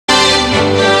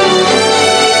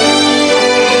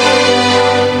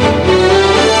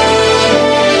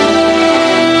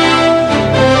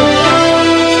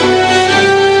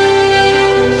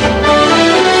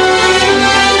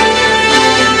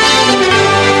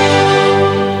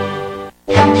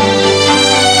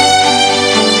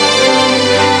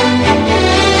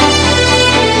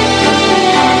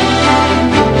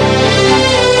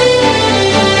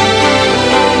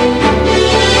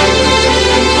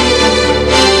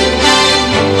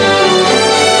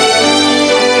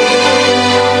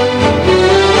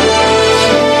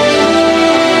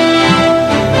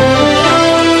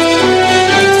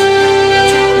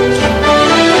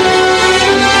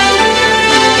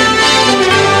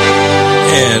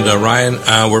And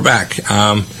Ryan, we're back.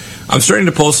 I'm starting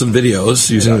to post some videos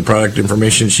using the product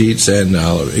information sheets and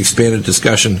expanded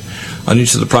discussion on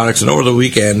each of the products. And over the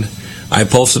weekend, I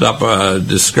posted up a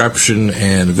description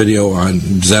and a video on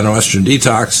Xenoestrogen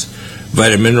Detox,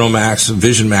 Vitamin Mineral Max,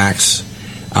 Vision Max,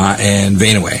 and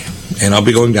Vein Away. And I'll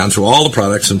be going down through all the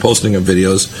products and posting up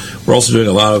videos. We're also doing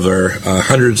a lot of our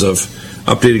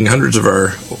updating hundreds of our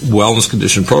wellness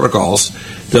condition protocols.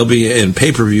 They'll be in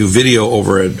pay-per-view video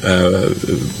over at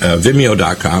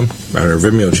Vimeo.com, our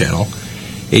Vimeo channel,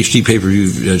 HD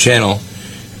pay-per-view channel,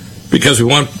 because we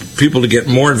want people to get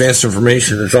more advanced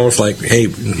information. It's almost like, hey,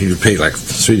 you pay like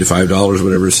 $3 to $5,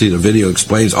 whatever, to see the video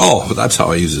explains, oh, that's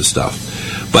how I use this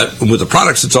stuff. But with the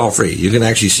products, it's all free. You can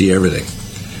actually see everything.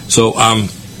 So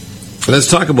let's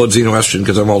talk about xenoestrogen,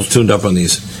 because I'm all tuned up on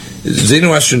these.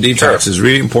 Xenoestrogen detox is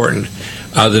really important.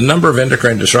 The number of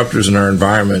endocrine disruptors in our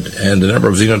environment and the number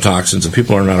of xenotoxins that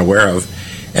people are not aware of,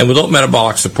 and without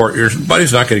metabolic support, your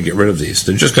body's not going to get rid of these.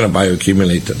 They're just going to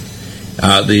bioaccumulate them.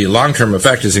 The long-term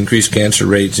effect is increased cancer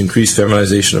rates, increased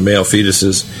feminization of male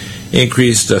fetuses,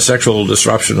 increased sexual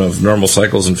disruption of normal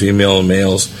cycles in female and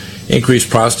males,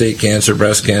 increased prostate cancer,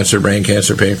 breast cancer, brain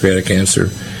cancer, pancreatic cancer.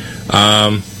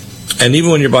 And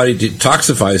even when your body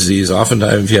detoxifies these,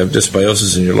 oftentimes if you have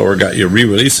dysbiosis in your lower gut, you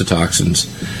re-release the toxins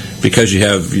because you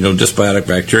have, dysbiotic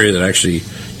bacteria that actually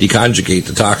deconjugate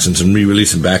the toxins and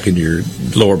re-release them back into your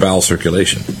lower bowel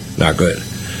circulation. Not good.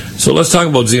 So let's talk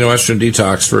about xenoestrogen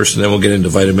detox first, and then we'll get into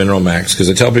Vitamin Mineral Max, because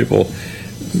I tell people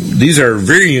these are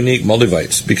very unique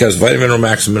multivites, because Vitamin Mineral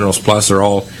Max and Minerals Plus are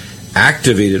all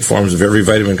activated forms of every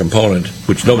vitamin component,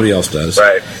 which nobody else does.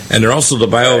 Right. And they're also the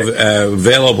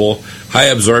bioavailable,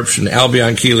 high-absorption,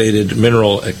 albion-chelated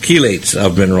mineral chelates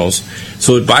of minerals,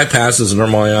 so it bypasses the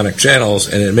normal ionic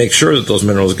channels, and it makes sure that those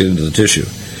minerals get into the tissue.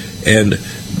 And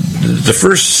the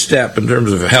first step in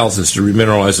terms of health is to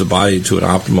remineralize the body to an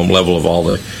optimum level of all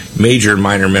the major and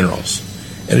minor minerals.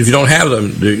 And if you don't have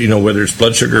them, whether it's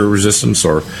blood sugar resistance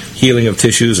or healing of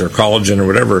tissues or collagen or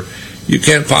whatever, you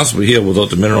can't possibly heal without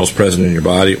the minerals present in your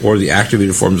body or the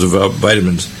activated forms of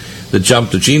vitamins that jump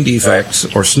the gene defects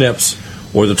or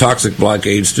SNPs or the toxic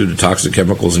blockades due to toxic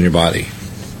chemicals in your body.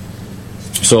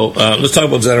 So let's talk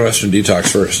about xenoestrogen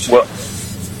detox first. Well,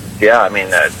 yeah, I mean,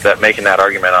 making that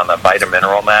argument on the Vitamin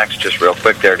Mineral Max, just real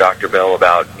quick there, Dr. Bill,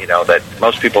 about, that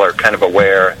most people are kind of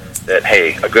aware that,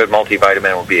 hey, a good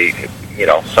multivitamin will be,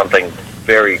 something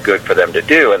very good for them to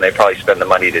do, and they probably spend the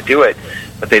money to do it,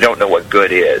 but they don't know what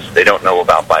good is. They don't know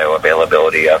about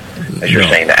bioavailability of, as you're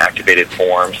saying, the activated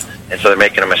forms, and so they're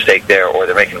making a mistake there, or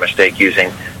they're making a mistake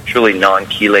using truly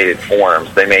non-chelated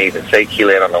forms. They may even say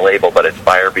chelate on the label, but it's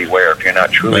buyer beware. If you're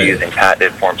not truly using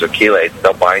patented forms of chelates,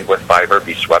 they'll bind with fiber,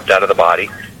 be swept out of the body,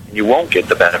 and you won't get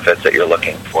the benefits that you're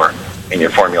looking for in your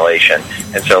formulation.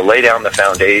 And so lay down the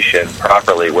foundation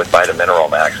properly with Vitamin Mineral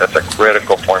Max. That's a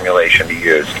critical formulation to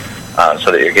use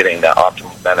so that you're getting the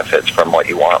optimal benefits from what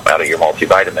you want out of your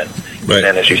multivitamin. Right. And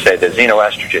then, as you say, the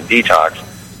xenoestrogen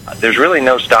detox, there's really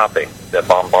no stopping the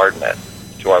bombardment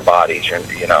to our bodies.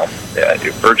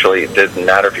 Virtually, it doesn't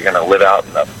matter if you're going to live out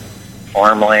in the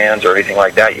farmlands or anything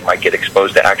like that. You might get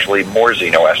exposed to actually more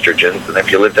xenoestrogens than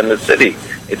if you lived in the city.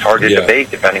 It's hard to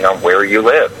debate depending on where you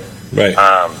live. Right.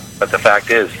 But the fact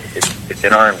is, it's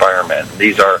in our environment.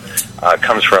 These are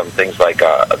comes from things like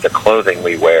the clothing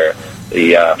we wear,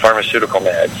 the pharmaceutical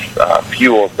meds,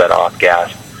 fuels that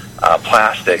off-gas,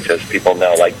 plastics, as people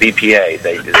know, like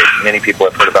BPA. Many people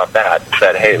have heard about that and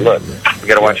said, hey, look, we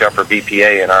got to watch out for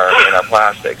BPA in our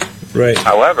plastics. Right.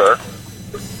 However,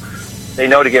 they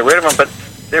know to get rid of them, but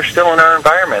they're still in our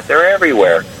environment. They're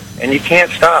everywhere, and you can't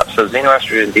stop. So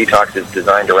xenoestrogen detox is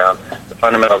designed around the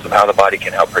fundamentals of how the body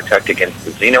can help protect against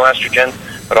the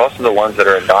xenoestrogens, but also the ones that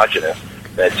are endogenous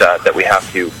that we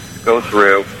have to go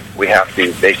through. We have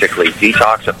to basically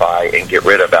detoxify and get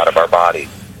rid of out of our body.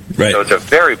 Right. So it's a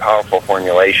very powerful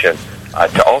formulation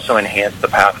to also enhance the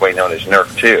pathway known as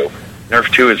NRF2.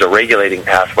 NRF2 is a regulating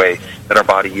pathway that our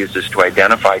body uses to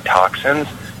identify toxins,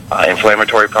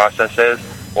 inflammatory processes,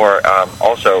 or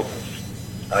also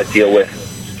deal with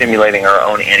stimulating our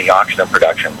own antioxidant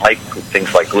production, like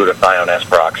things like glutathione S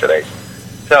peroxidase.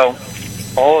 So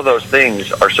all of those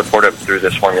things are supported through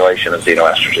this formulation of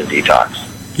xenoestrogen detox.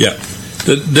 Yeah.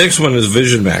 The next one is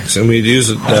Vision Max, and we use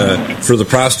it for the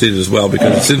prostate as well,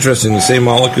 because it's interesting. The same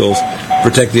molecules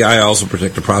protect the eye, also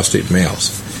protect the prostate in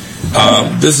males.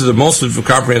 This is the most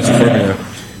comprehensive formula.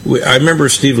 I remember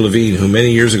Steve Levine, who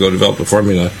many years ago developed a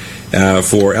formula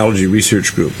for Allergy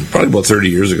Research Group, probably about 30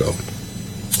 years ago.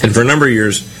 And for a number of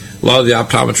years, a lot of the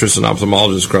optometrists and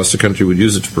ophthalmologists across the country would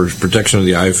use it for protection of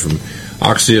the eye from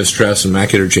oxidative stress and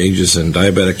macular changes and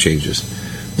diabetic changes.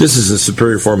 This is a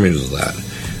superior formula to that.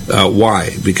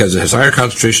 Why? Because it has higher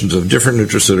concentrations of different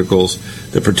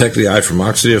nutraceuticals that protect the eye from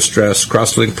oxidative stress,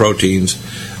 cross-linked proteins,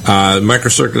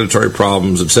 microcirculatory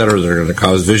problems, etc. that are going to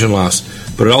cause vision loss.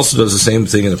 But it also does the same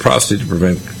thing in the prostate to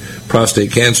prevent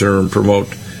prostate cancer and promote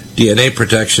DNA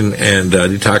protection and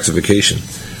detoxification.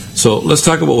 So let's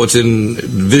talk about what's in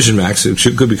Vision Max.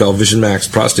 It could be called Vision Max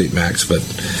Prostate Max, but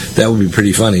that would be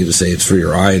pretty funny to say it's for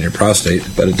your eye and your prostate,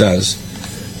 but it does.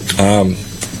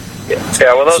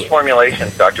 Yeah, well, those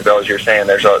formulations, Dr. Bell, as you're saying,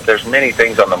 there's many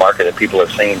things on the market that people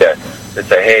have seen that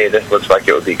say, hey, this looks like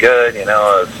it would be good,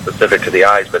 it's specific to the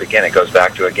eyes. But again, it goes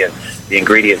back to, the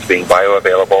ingredients being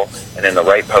bioavailable and in the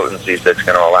right potencies that's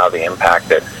going to allow the impact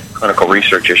that clinical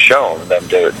research has shown them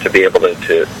to be able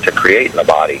to create in the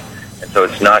body. And so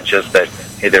it's not just that,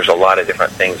 hey, there's a lot of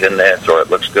different things in this, or it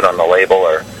looks good on the label,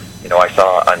 or, I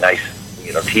saw a nice,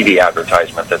 TV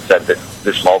advertisement that said that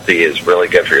this multi is really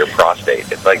good for your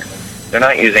prostate. It's like they're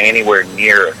not using anywhere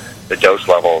near the dose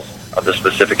levels of the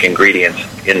specific ingredients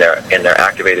in their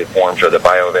activated forms or the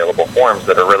bioavailable forms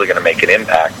that are really going to make an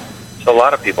impact. So a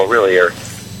lot of people really are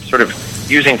sort of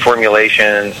using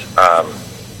formulations,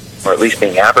 or at least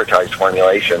being advertised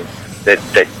formulations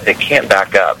that can't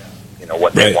back up,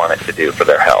 what they want it to do for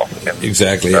their health. And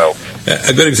exactly. So,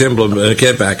 a good example, and I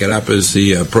can't back it up, is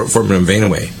the formula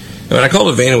Vein-Away. And I call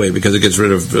it Vein-Away because it gets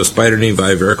rid of spider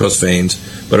nevi, varicose veins,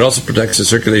 but it also protects the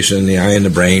circulation in the eye and the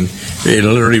brain. It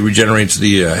literally regenerates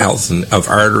the health of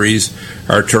arteries,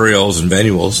 arterioles, and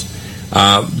venules.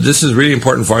 This is a really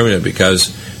important formula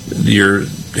because your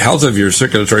health of your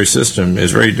circulatory system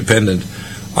is very dependent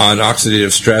on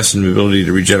oxidative stress and the ability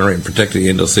to regenerate and protect the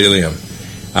endothelium.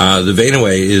 The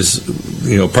Vein-Away is,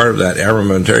 part of that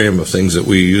armamentarium of things that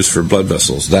we use for blood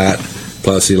vessels. That,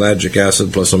 plus ellagic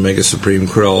acid, plus omega supreme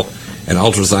krill, and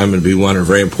ultrathymine B1 are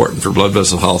very important for blood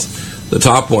vessel health. The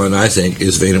top one, I think,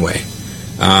 is Vein-Away.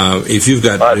 If you've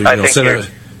got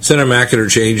center macular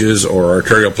changes or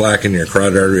arterial plaque in your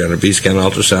carotid artery on a B-scan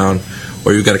ultrasound,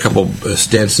 or you've got a couple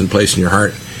stents in place in your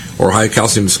heart, or high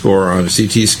calcium score on a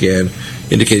CT scan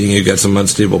indicating you've got some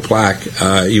unstable plaque,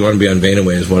 you want to be on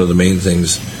Vein-Away as one of the main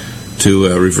things to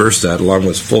reverse that, along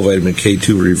with full vitamin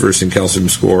K2 reversing calcium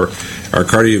score, our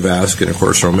cardiovascular, and of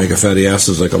course our omega fatty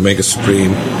acids like omega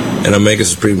supreme and omega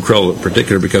supreme krill, in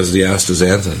particular because of the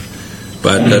astaxanthin.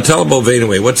 But tell about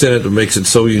Vein-Away. What's in it that makes it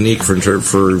so unique for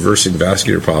reversing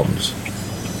vascular problems?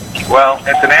 Well,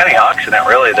 it's an antioxidant,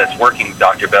 really, that's working,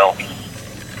 Dr. Bell.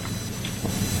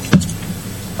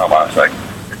 Hold on a second.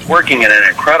 It's working in an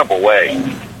incredible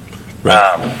way.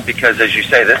 Right. Because, as you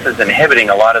say, this is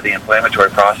inhibiting a lot of the inflammatory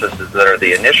processes that are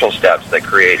the initial steps that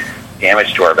create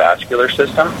damage to our vascular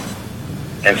system.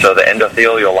 And so the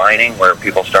endothelial lining, where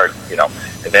people start,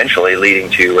 eventually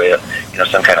leading to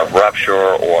some kind of rupture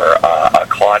or a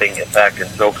clotting effect and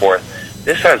so forth.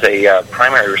 This has a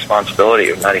primary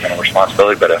responsibility, not even a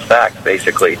responsibility, but effect,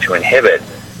 basically, to inhibit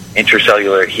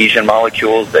intracellular adhesion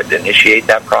molecules that initiate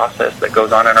that process that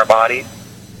goes on in our body.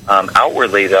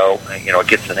 Outwardly, though, it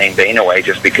gets the name Vein-Away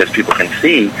just because people can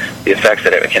see the effects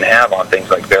that it can have on things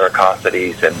like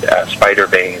varicosities and spider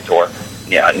veins, or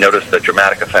notice the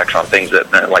dramatic effects on things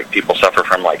that like people suffer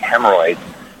from, like hemorrhoids,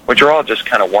 which are all just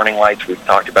kind of warning lights we've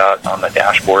talked about on the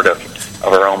dashboard of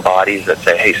our own bodies that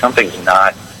say, hey, something's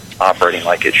not operating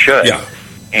like it should. Yeah.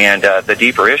 And the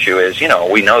deeper issue is,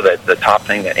 we know that the top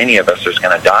thing that any of us is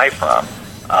going to die from,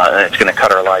 and it's going to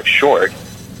cut our lives short,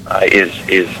 is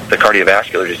the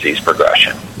cardiovascular disease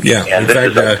progression. Yeah, and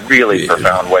this is a really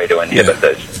profound way to inhibit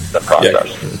the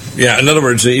process. Yeah, in other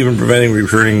words, even preventing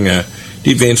recurring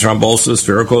deep vein thrombosis,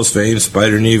 varicose veins,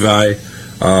 spider nevi,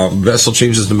 vessel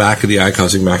changes in the back of the eye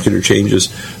causing macular changes.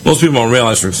 Most people don't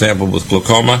realize, for example, with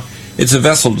glaucoma, it's a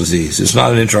vessel disease. It's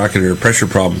not an intraocular pressure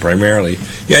problem primarily.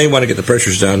 Yeah, you want to get the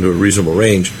pressures down to a reasonable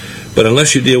range, but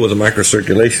unless you deal with the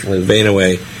microcirculation with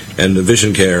Vein-Away and the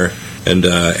vision care and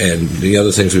the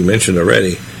other things we mentioned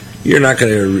already, you're not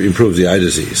going to improve the eye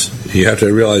disease. You have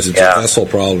to realize it's a vessel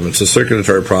problem. It's a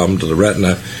circulatory problem to the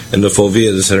retina and the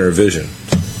fovea, the center of vision.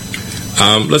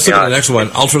 Let's look at the next one,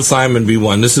 ultrathymine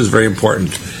B1. This is very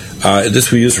important. This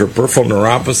we use for peripheral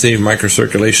neuropathy,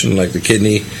 microcirculation like the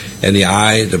kidney and the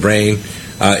eye, the brain.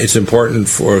 It's important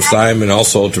for thiamine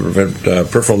also to prevent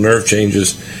peripheral nerve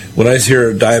changes. When I hear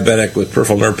a diabetic with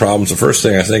peripheral nerve problems, the first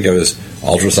thing I think of is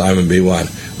ultrathymine B1.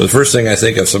 Well, the first thing I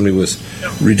think of somebody with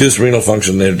reduced renal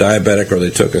function, they're diabetic, or they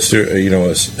took a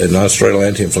non-steroidal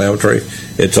anti-inflammatory.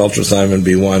 It's ultrathymine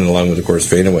B1 along with, of course,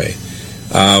 Vein-Away.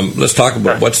 Let's talk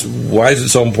about why is it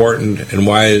so important, and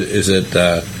why is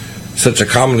it such a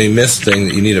commonly missed thing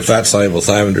that you need a fat-soluble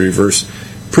thiamine to reverse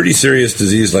pretty serious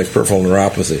disease like peripheral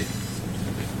neuropathy?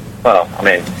 Well, I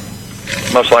mean,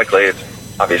 most likely it's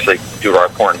obviously due to our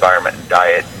poor environment and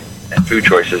diet and food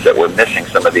choices that we're missing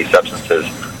some of these substances,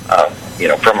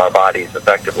 from our bodies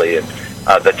effectively. And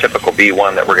the typical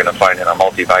B1 that we're going to find in a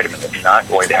multivitamin is not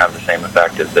going to have the same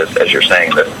effect as this, as you're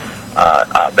saying, this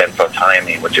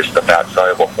benfotiamine, which is the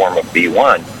fat-soluble form of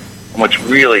B1. And what's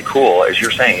really cool, as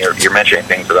you're saying, you're mentioning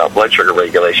things about blood sugar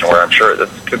regulation, where I'm sure this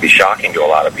could be shocking to a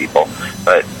lot of people.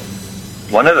 But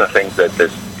one of the things that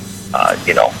this,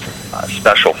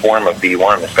 special form of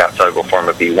B1, this fat-soluble form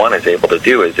of B1, is able to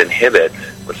do is inhibit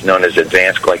what's known as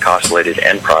advanced glycosylated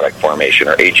end product formation,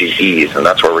 or AGEs, and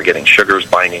that's where we're getting sugars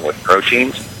binding with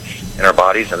proteins in our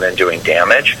bodies and then doing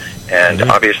damage. And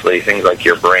obviously things like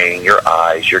your brain, your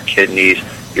eyes, your kidneys,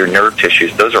 your nerve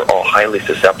tissues, those are all highly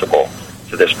susceptible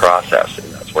to this process.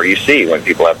 And that's where you see when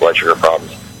people have blood sugar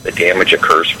problems, the damage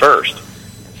occurs first.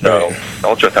 So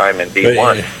ultrathiamine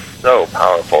B1 is so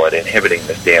powerful at inhibiting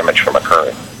this damage from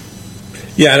occurring.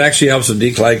 Yeah, it actually helps to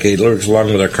deglycate, works along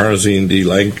with our carnosine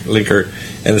D-linker,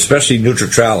 and especially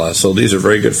Nutritrala. So these are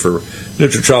very good for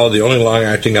Nutritrala, the only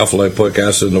long-acting alpha-lipoic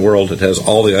acid in the world that has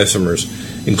all the isomers,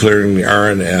 including the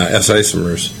R and S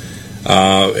isomers.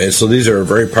 And so these are a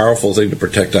very powerful thing to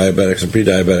protect diabetics and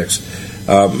pre-diabetics.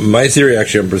 My theory,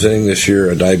 actually, I'm presenting this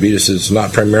year on diabetes, is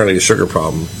not primarily a sugar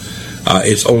problem.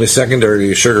 It's only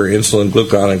secondarily a sugar, insulin,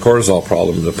 glucagon, and cortisol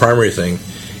problem. The primary thing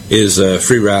is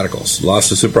free radicals,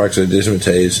 loss of superoxide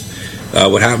dismutase.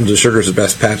 What happens is sugar is the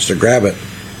best patch to grab it,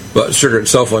 but sugar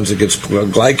itself, once it gets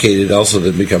glycated, also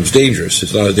then becomes dangerous.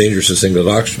 It's not as dangerous as single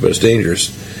oxygen, but it's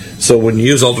dangerous. So when you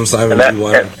use ultrathiamine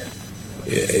B1,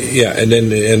 and then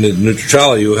the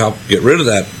Nutritrala, you help get rid of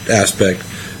that aspect,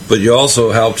 but you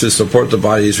also help to support the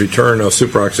body's return of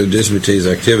superoxide dismutase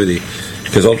activity,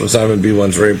 because ultrathiamine B1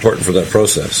 is very important for that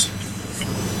process.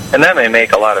 And that may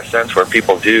make a lot of sense where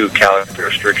people do calorie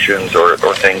restrictions or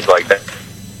things like that,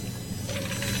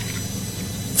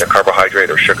 the carbohydrate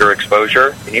or sugar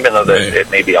exposure. And even though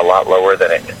it may be a lot lower than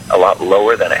it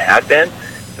had been,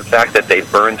 the fact that they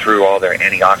burn through all their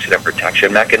antioxidant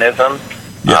protection mechanisms,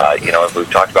 as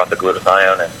we've talked about the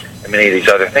glutathione and many of these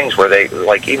other things, where they,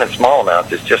 like, even small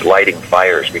amounts, is just lighting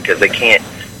fires because they can't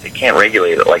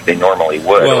regulate it like they normally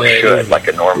would or should, like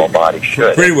a normal body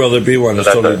should. Pretty well, the B1 is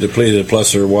totally depleted,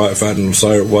 plus their fat and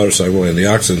water soluble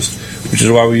antioxidants, which is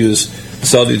why we use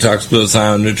cell detox,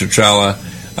 glutathione, Nutritrala,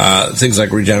 things like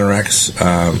Regenerex,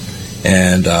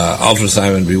 and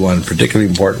ultrathiamine B1, particularly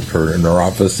important for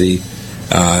neuropathy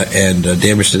and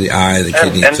damage to the eye, the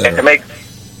kidney, etc. And to make,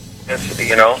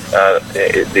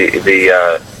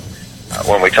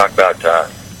 when we talk about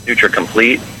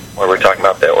NutriComplete, where we're talking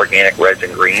about the organic reds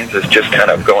and greens, is just kind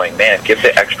of going, man, get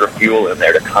the extra fuel in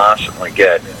there to constantly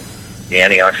get the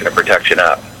antioxidant protection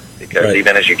up. Because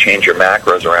even as you change your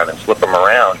macros around and flip them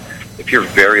around, if you're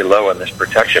very low in this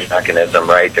protection mechanism,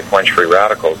 to quench free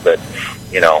radicals, that,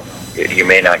 you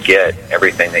may not get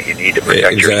everything that you need to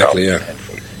protect yourself,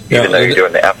 even though you're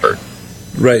doing the effort.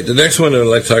 Right. The next one I'd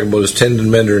like to talk about is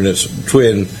tendon mender and its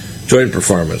twin, joint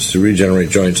performance, to regenerate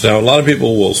joints. Now, a lot of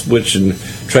people will switch and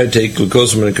try to take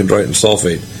glucosamine and chondroitin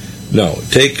sulfate. No,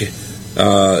 take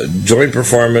joint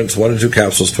performance, 1 to 2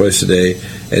 capsules twice a day,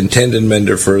 and tendon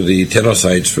mender for the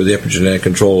tenocytes, for the epigenetic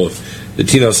control of the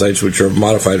tenocytes, which are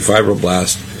modified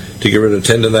fibroblasts, to get rid of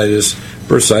tendinitis,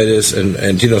 bursitis, and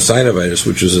tenosynovitis,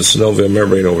 which is a synovial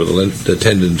membrane over the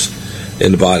tendons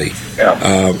in the body.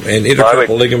 And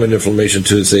intercarpal ligament inflammation,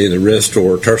 to say in the wrist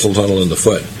or tarsal tunnel in the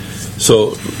foot.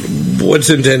 So, what's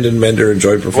in tendon mender and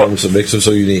joint performance that makes them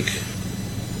so unique?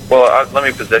 Well, let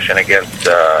me position against,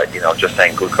 just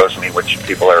saying glucosamine, which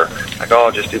people are like, oh,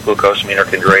 I'll just do glucosamine or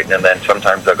chondroitin, and then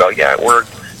sometimes they'll go, yeah, it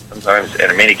worked. Sometimes,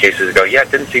 and in many cases, they go, yeah,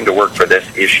 it didn't seem to work for this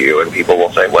issue. And people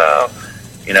will say, well,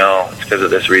 it's because of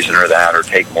this reason or that, or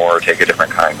take more, or take a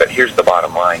different kind. But here's the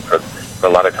bottom line for a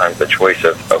lot of times the choice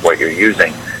of what you're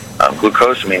using.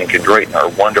 Glucosamine and chondroitin are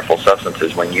wonderful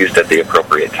substances when used at the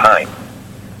appropriate time.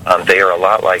 They are a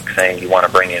lot like saying you want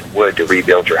to bring in wood to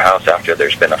rebuild your house after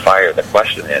there's been a fire. The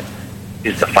question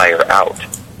is the fire out?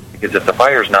 Because if the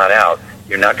fire's not out,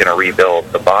 you're not going to rebuild.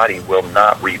 The body will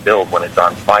not rebuild when it's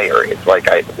on fire. It's like,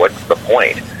 what's the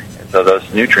point? And so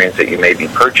those nutrients that you may be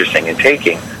purchasing and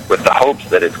taking with the hopes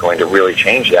that it's going to really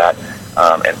change that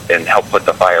and help put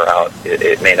the fire out,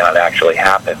 it may not actually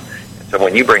happen. And so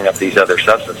when you bring up these other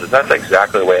substances, that's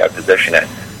exactly the way I position it.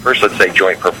 First, let's say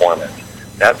joint performance.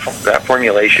 That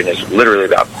formulation is literally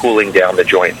about cooling down the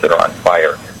joints that are on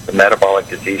fire. The metabolic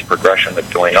disease progression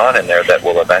that's going on in there that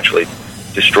will eventually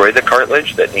destroy the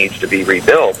cartilage that needs to be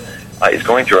rebuilt is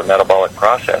going through a metabolic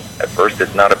process. At first,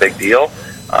 it's not a big deal.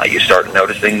 You start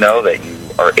noticing, though, that you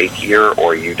are achier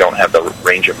or you don't have the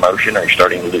range of motion or you're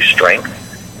starting to lose strength.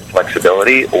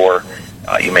 flexibility, or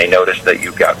you may notice that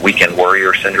you've got weekend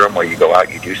warrior syndrome, where you go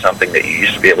out, you do something that you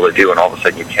used to be able to do, and all of a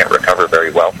sudden you can't recover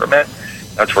very well from it.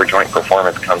 That's where Joint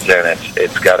Performance comes in.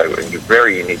 It's got a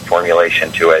very unique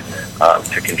formulation to it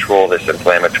to control this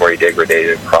inflammatory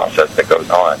degradative process that goes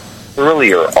on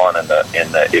earlier on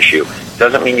in the issue.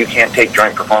 Doesn't mean you can't take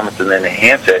Joint Performance and then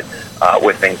enhance it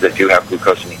with things that do have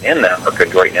glucosamine in them or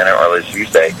chondroitin in it, or as you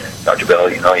say, Dr. Bill,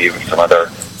 you have some other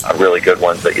really good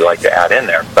ones that you like to add in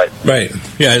there. But right,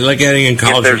 yeah, I like adding in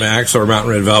Collagen Max or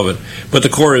Mountain Red Velvet. But the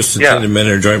core is Titanium Men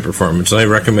or Joint Performance. And I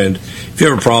recommend, if you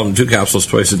have a problem, 2 capsules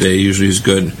twice a day usually is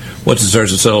good. Once it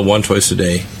starts to settle, 1 twice a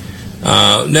day.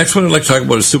 Next one I'd like to talk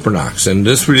about is Supernox, and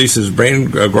this releases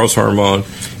brain growth hormone.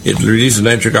 It releases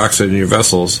nitric oxide in your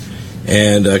vessels,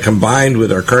 and combined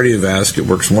with our cardiovasc, it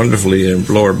works wonderfully in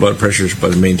lower blood pressures by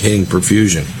maintaining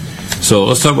perfusion. So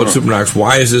let's talk about Supernox.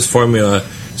 Why is this formula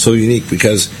so unique?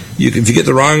 Because if you get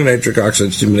the wrong nitric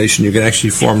oxide stimulation, you can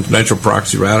actually form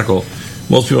nitroperoxy radical.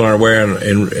 Most people are aware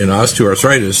in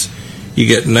osteoarthritis, you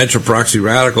get nitroperoxy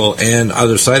radical and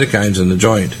other cytokines in the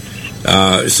joint.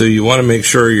 So you want to make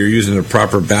sure you're using a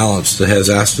proper balance that has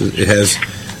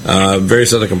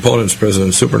various other components present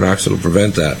in Supernox that will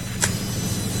prevent that.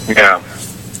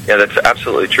 Yeah, that's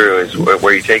absolutely true. Is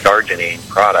where you take arginine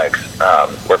products,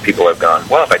 where people have gone,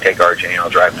 well, if I take arginine, I'll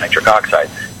drive nitric oxide.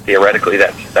 Theoretically,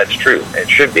 that's true. It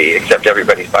should be, except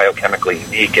everybody's biochemically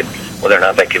unique, and whether or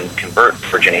not they can convert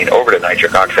arginine over to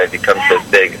nitric oxide becomes this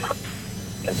big.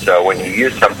 And so when you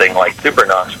use something like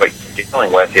Supernox, what you're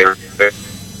dealing with here.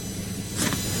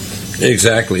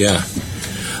 Exactly, yeah.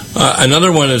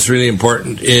 Another one that's really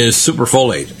important is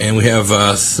superfolate, and we have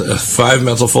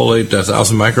 5-methylfolate,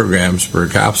 1,000 micrograms per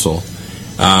capsule.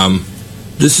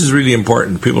 This is really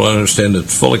important. People don't understand that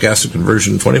folic acid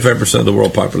conversion, 25% of the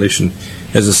world population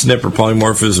has a SNP or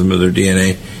polymorphism of their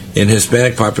DNA. In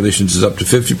Hispanic populations, it's up to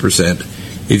 50%.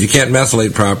 If you can't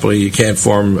methylate properly, you can't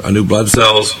form new blood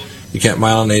cells, you can't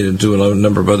myelinate and do a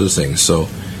number of other things. So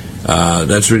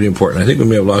that's really important. I think we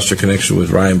may have lost our connection with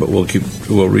Ryan, but we'll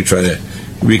retry to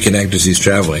reconnect as he's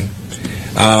traveling.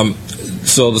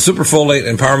 So the superfolate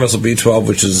and powermethyl B12,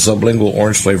 which is a sublingual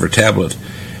orange flavor tablet.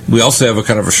 We also have a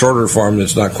kind of a shorter form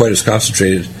that's not quite as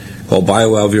concentrated called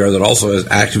BioLVR that also has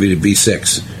activated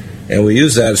B6. And we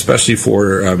use that especially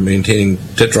for maintaining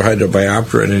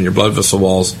tetrahydrobiopterin in your blood vessel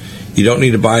walls. You don't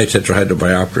need to buy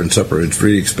tetrahydrobiopterin separate. It's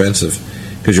really expensive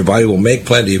because your body will make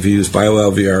plenty if you use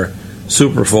BioLVR,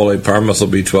 superfolate,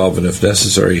 powermethyl B12, and if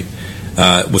necessary,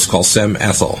 what's called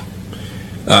SEM-ethyl.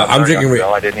 I'm drinking.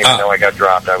 I didn't even know I got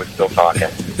dropped. I was still talking.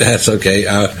 That's okay.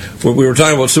 We were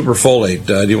talking about superfolate.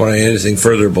 Do you want to add anything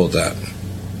further about that?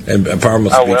 And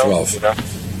powermethyl B12.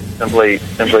 Simply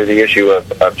the issue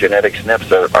of genetic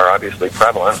SNPs are obviously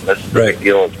prevalent. This is the big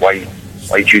deal. Is why you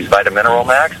choose Vitamineral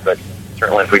Max. But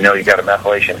certainly, if we know you've got a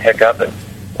methylation hiccup,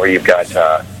 or you've got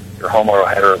your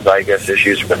homoheterozygous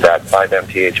issues with that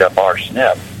 5-MTHFR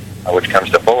SNP, which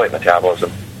comes to folate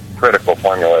metabolism, critical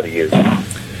formula to use.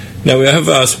 Now we have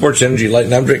Sports Energy Light,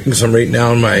 and I'm drinking some right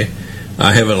now. I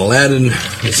have an Aladdin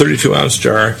 32-ounce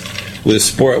jar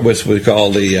with what we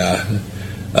call the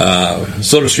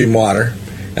SodaStream water,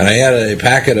 and I added a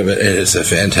packet of it, and it's a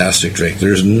fantastic drink.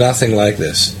 There's nothing like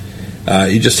this.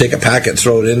 You just take a packet,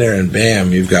 throw it in there, and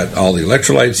bam, you've got all the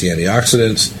electrolytes, the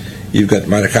antioxidants, you've got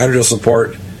mitochondrial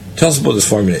support. Tell us about this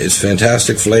formula. It's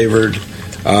fantastic flavored.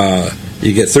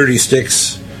 You get 30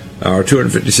 sticks, or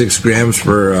 256 grams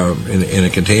per in a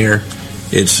container.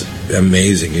 It's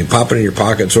amazing. You pop it in your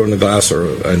pocket, throw it in a glass or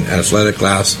an athletic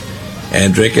glass,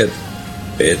 and drink it.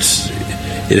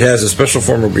 It has a special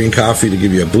form of green coffee to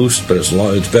give you a boost, but it's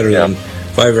better than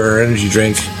 5-hour energy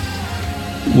drink.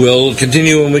 We'll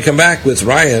continue when we come back with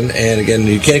Ryan, and again,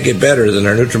 you can't get better than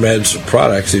our NutriMed's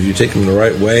products if you take them the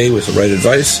right way with the right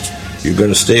advice. You're going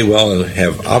to stay well and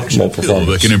have optimal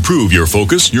performance. That can improve your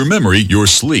focus, your memory, your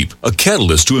sleep. A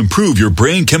catalyst to improve your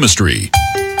brain chemistry.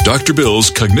 Dr.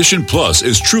 Bill's Cognition Plus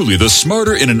is truly the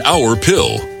smarter in an hour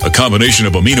pill. A combination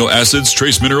of amino acids,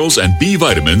 trace minerals, and B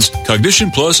vitamins, Cognition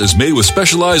Plus is made with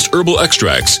specialized herbal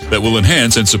extracts that will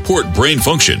enhance and support brain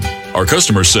function. Our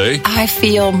customers say, I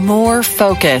feel more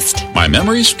focused. My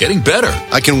memory's getting better.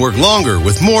 I can work longer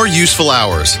with more useful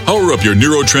hours. Power up your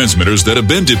neurotransmitters that have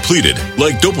been depleted,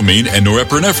 like dopamine and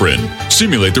norepinephrine.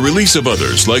 Stimulate the release of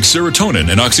others, like serotonin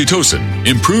and oxytocin.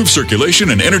 Improve circulation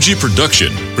and energy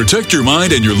production. Protect your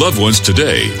mind and your loved ones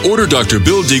today. Order Dr.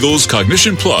 Bill Deagle's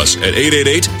Cognition Plus at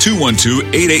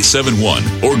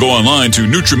 888-212-8871 or go online to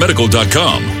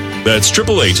NutriMedical.com. That's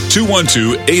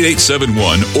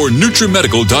 888-212-8871 or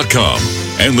NutriMedical.com.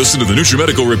 And listen to the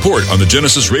NutriMedical Report on the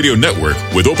Genesis Radio Network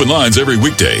with open lines every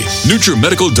weekday.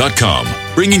 NutriMedical.com,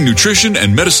 bringing nutrition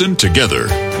and medicine together.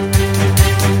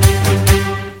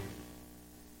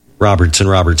 Roberts &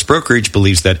 Roberts Brokerage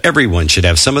believes that everyone should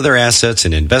have some of their assets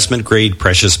in investment-grade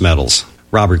precious metals.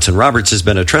 Roberts & Roberts has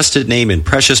been a trusted name in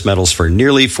precious metals for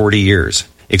nearly 40 years.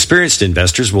 Experienced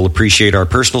investors will appreciate our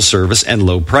personal service and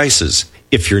low prices.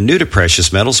 If you're new to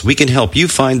precious metals, we can help you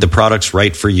find the products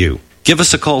right for you. Give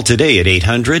us a call today at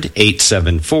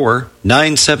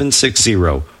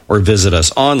 800-874-9760 or visit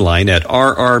us online at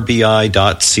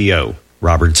rrbi.co.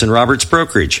 Roberts & Roberts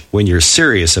Brokerage, when you're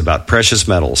serious about precious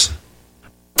metals.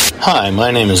 Hi,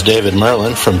 my name is David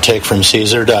Merlin from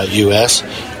takefromcaesar.us.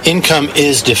 Income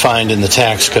is defined in the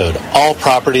tax code. All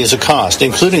property is a cost,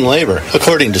 including labor,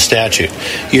 according to statute.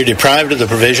 You're deprived of the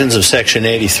provisions of Section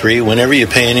 83 whenever you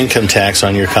pay an income tax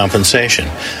on your compensation.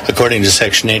 According to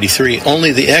Section 83,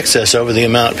 only the excess over the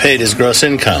amount paid is gross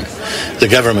income. The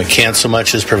government can't so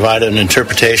much as provide an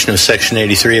interpretation of Section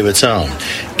 83 of its own.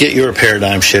 Get your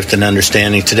paradigm shift and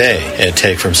understanding today at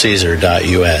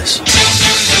takefromcaesar.us.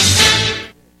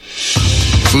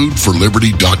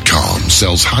 FoodForLiberty.com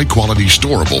sells high-quality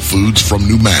storable foods from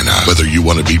NuManna. Whether you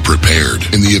want to be prepared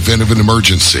in the event of an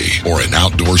emergency or an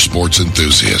outdoor sports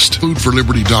enthusiast,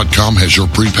 FoodForLiberty.com has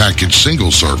your prepackaged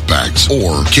single-serve packs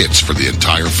or kits for the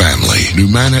entire family.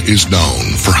 NuManna is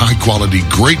known for high-quality,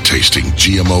 great-tasting,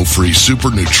 GMO-free,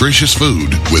 super nutritious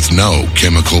food with no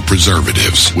chemical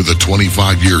preservatives. With a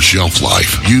 25-year shelf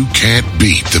life, you can't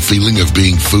beat the feeling of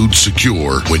being food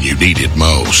secure when you need it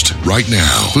most. Right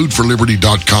now,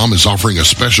 FoodForLiberty.com is offering a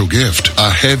special gift,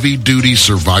 a heavy-duty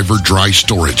Survivor dry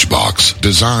storage box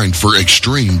designed for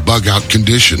extreme bug-out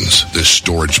conditions. This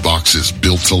storage box is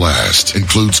built to last,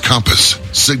 includes compass,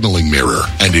 signaling mirror,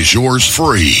 and is yours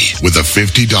free with a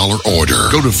 $50 order.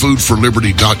 Go to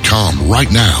foodforliberty.com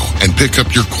right now and pick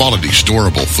up your quality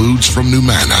storable foods from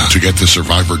NuManna. To get the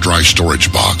Survivor dry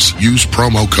storage box, use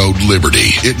promo code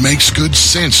LIBERTY. It makes good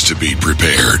sense to be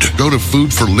prepared. Go to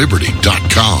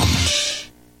foodforliberty.com.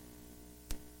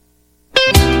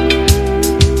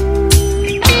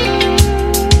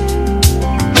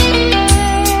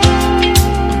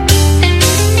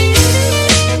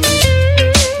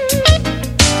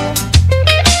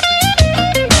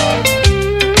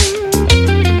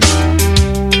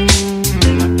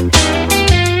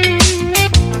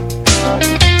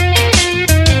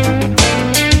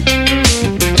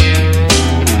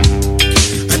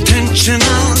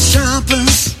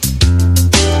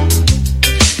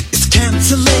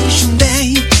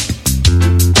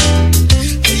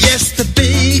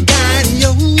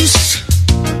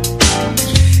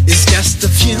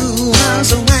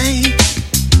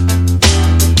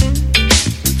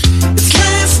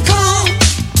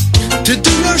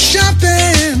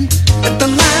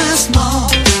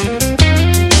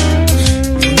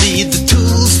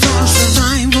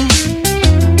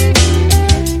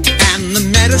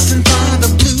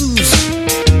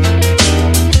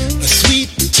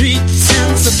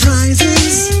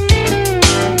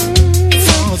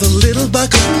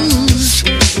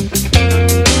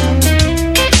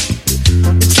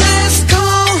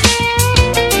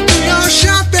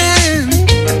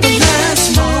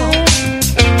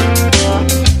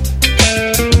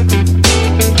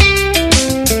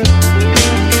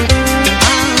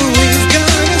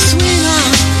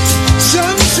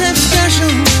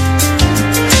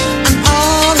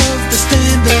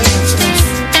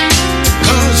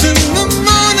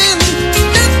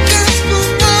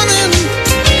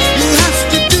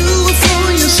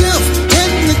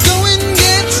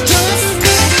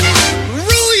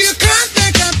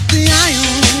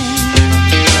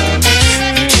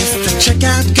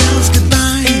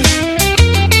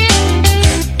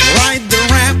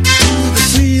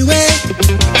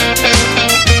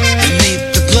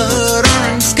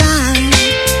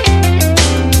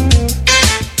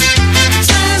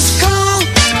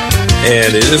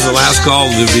 And it is the last call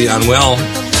to be unwell.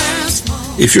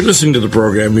 If you're listening to the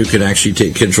program, you can actually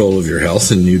take control of your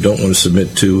health and you don't want to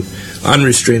submit to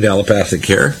unrestrained allopathic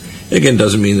care. Again,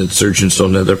 doesn't mean that surgeons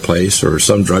don't have their place or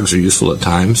some drugs are useful at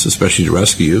times, especially to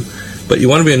rescue you. But you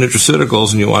want to be on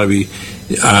nutraceuticals and you want to be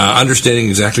understanding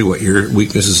exactly what your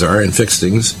weaknesses are and fix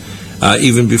things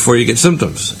even before you get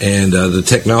symptoms. And the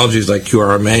technologies like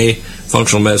QRMA,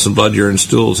 functional medicine, blood, urine,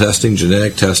 stool testing,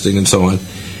 genetic testing, and so on.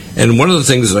 And one of the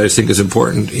things that I think is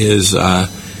important is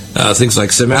things like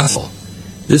Simethyl.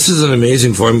 This is an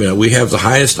amazing formula. We have the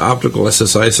highest optical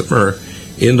SSI isomer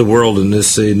in the world in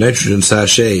this nitrogen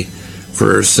sachet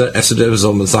for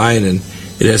acetylmethionine.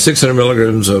 It has 600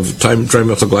 milligrams of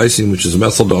trimethylglycine, which is a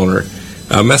methyl donor.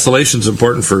 Methylation is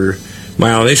important for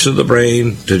myelination of the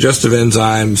brain, digestive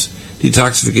enzymes,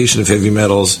 detoxification of heavy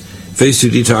metals, phase 2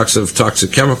 detox of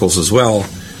toxic chemicals as well.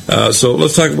 So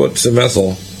let's talk about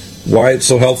Cimethyl, why it's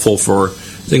so helpful for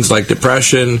things like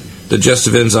depression,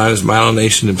 digestive enzymes,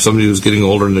 myelination, and somebody who's getting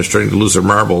older and they're starting to lose their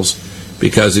marbles.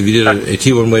 Because if you did a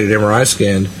T1 weighted MRI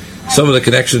scan, some of the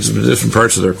connections in different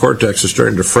parts of their cortex are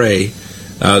starting to fray.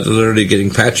 They're literally getting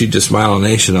patchy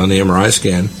dysmyelination on the MRI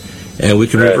scan. And we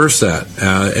can reverse that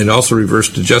and also reverse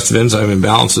digestive enzyme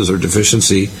imbalances or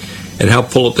deficiency and help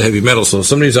pull up the heavy metals. So if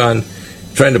somebody's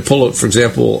trying to pull up, for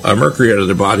example, mercury out of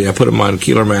their body, I put them on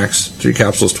Keeler Max, 3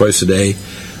 capsules twice a day,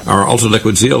 or Ultra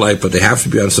Liquid Zeolite, but they have to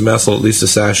be on Cimethyl at least a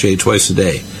sachet twice a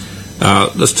day.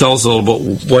 Let's tell us a little about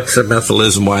what Cimethyl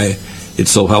is and why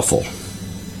it's so helpful.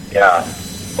 Yeah.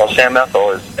 Well,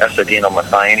 Cimethyl is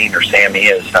S-adenomethionine, or SAMe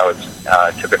is how it's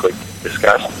typically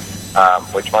discussed,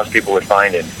 which most people would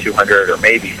find in 200 or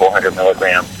maybe 400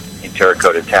 milligram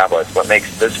enteric-coated tablets. What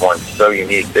makes this one so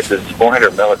unique, this is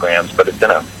 400 milligrams, but it's in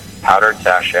a powdered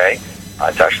sachet.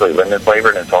 It's actually lemon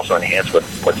flavored, and it's also enhanced with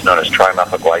what's known as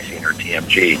trimethylglycine, or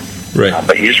TMG. Right.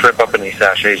 But you just rip up in these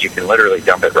sachets, you can literally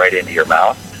dump it right into your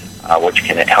mouth, which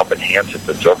can help enhance its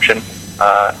absorption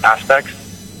aspects,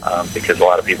 because a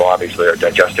lot of people obviously are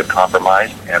digestive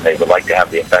compromised, and they would like to have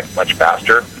the effect much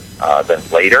faster than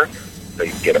later. So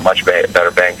you can get a much better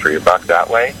bang for your buck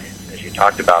that way. As you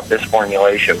talked about, this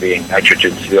formulation being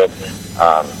nitrogen-sealed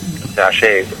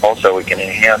sachets, also we can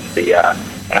enhance the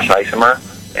S-isomer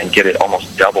and get it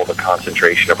almost double the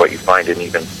concentration of what you find in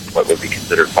even what would be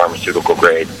considered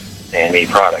pharmaceutical-grade SAMe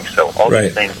products. So all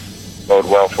these things bode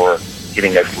well for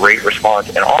getting a great response.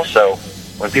 And also,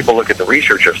 when people look at the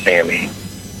research of SAMe,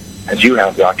 as you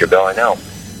have, Dr. Bell, I know,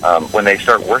 when they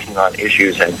start working on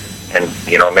issues and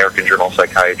American Journal of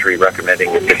Psychiatry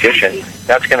recommending the addition,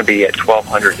 that's going to be at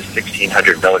 1,200 to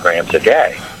 1,600 milligrams a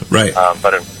day. Right.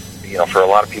 But for a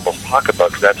lot of people's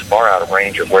pocketbooks, that's far out of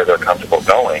range of where they're comfortable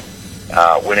going.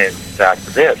 When in fact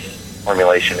this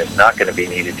formulation is not going to be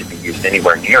needed to be used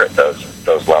anywhere near at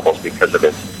those levels because of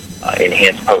its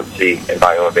enhanced potency and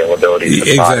bioavailability.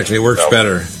 Exactly, it works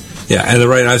better. Yeah, and the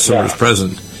right isomer is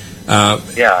present. And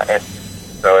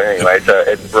so anyway,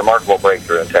 it's a remarkable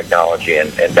breakthrough in technology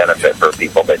and benefit for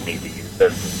people that need to use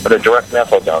this. But a direct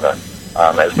methyl donor,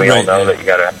 as we all know, that you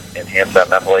got to enhance that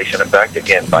methylation effect.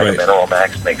 Again, Vitamineral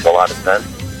Max makes a lot of sense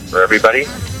for everybody.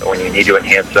 But when you need to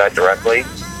enhance that directly,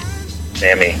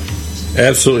 SAMe.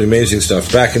 Absolutely amazing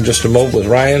stuff. Back in just a moment with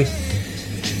Ryan.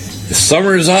 The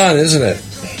summer is on, isn't it?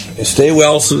 Stay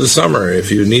well through the summer.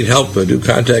 If you need help, do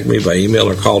contact me by email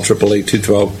or call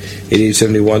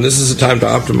 888-212-8871. This is the time to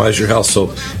optimize your health.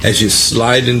 So as you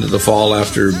slide into the fall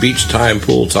after beach time,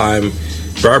 pool time,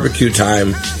 barbecue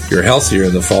time, you're healthier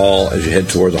in the fall as you head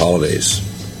toward the holidays.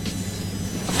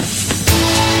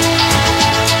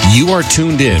 You are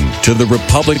tuned in to the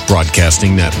Republic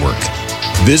Broadcasting Network.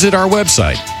 Visit our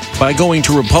website by going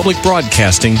to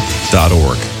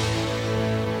republicbroadcasting.org.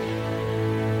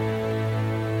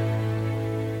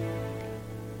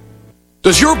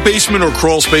 Does your basement or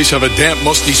crawl space have a damp,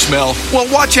 musty smell? Well,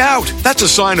 watch out! That's a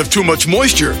sign of too much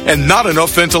moisture and not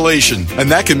enough ventilation.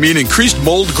 And that can mean increased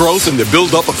mold growth and the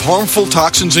buildup of harmful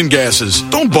toxins and gases.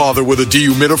 Don't bother with a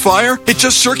dehumidifier. It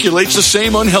just circulates the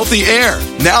same unhealthy air.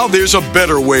 Now there's a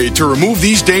better way to remove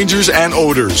these dangers and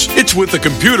odors. It's with the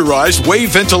computerized wave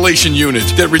ventilation unit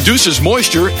that reduces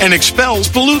moisture and expels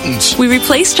pollutants. We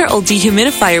replaced our old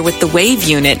dehumidifier with the wave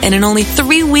unit, and in only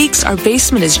 3 weeks, our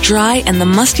basement is dry and the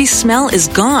musty smell is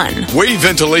gone. Wave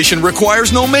ventilation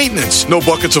requires no maintenance, no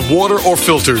buckets of water or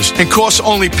filters, and costs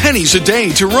only pennies a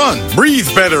day to run.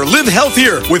 Breathe better, live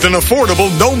healthier with an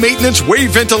affordable, no-maintenance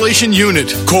wave ventilation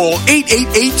unit. Call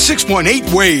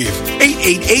 888-618-WAVE,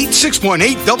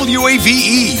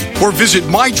 888-618-WAVE, or visit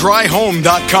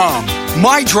mydryhome.com.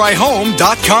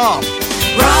 mydryhome.com.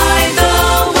 Ride the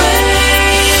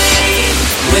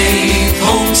wave. Wave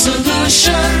Home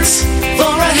Solutions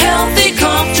for a healthy,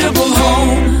 comfortable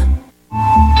home.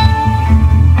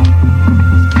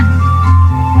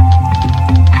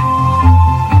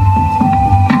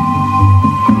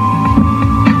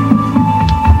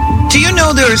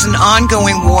 There is an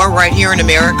ongoing war right here in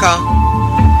America.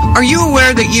 Are you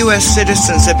aware that U.S.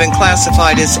 citizens have been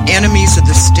classified as enemies of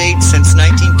the state since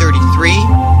 1933?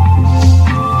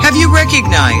 Have you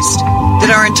recognized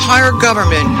that our entire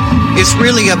government is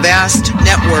really a vast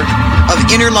network of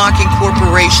interlocking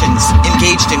corporations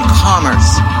engaged in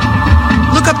commerce?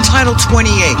 Look up Title 28,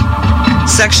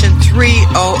 Section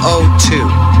 3002.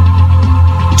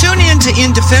 Tune in to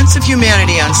In Defense of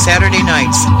Humanity on Saturday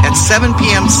nights at 7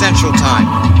 p.m. Central Time.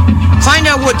 Find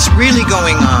out what's really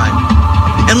going on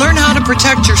and learn how to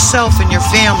protect yourself and your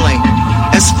family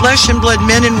as flesh and blood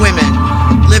men and women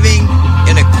living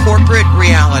in a corporate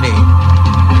reality.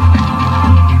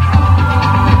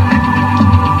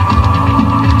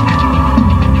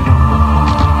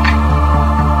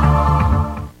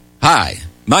 Hi,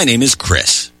 my name is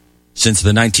Chris. Since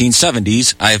the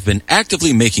 1970s, I have been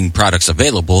actively making products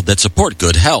available that support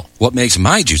good health. What makes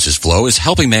my juices flow is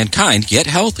helping mankind get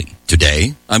healthy.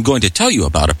 Today, I'm going to tell you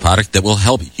about a product that will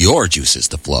help your juices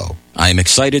to flow. I am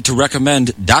excited to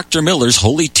recommend Dr. Miller's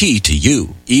Holy Tea to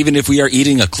you. Even if we are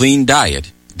eating a clean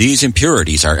diet, these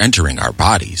impurities are entering our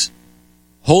bodies.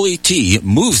 Holy Tea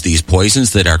moves these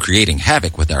poisons that are creating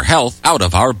havoc with our health out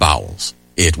of our bowels.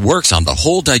 It works on the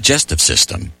whole digestive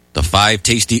system. The 5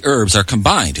 tasty herbs are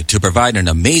combined to provide an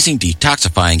amazing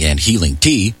detoxifying and healing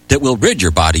tea that will rid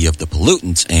your body of the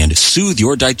pollutants and soothe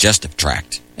your digestive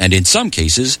tract, and in some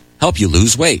cases, help you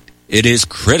lose weight. It is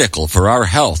critical for our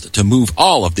health to move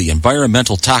all of the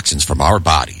environmental toxins from our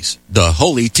bodies. The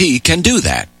Holy Tea can do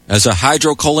that. As a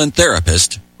hydrocolon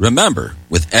therapist, remember,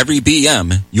 with every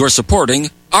BM, you're supporting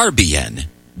RBN.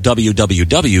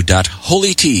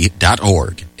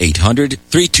 www.holytea.org.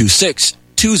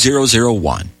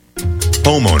 800-326-2001.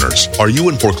 Homeowners, are you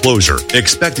in foreclosure,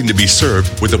 expecting to be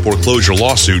served with a foreclosure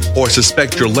lawsuit, or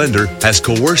suspect your lender has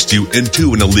coerced you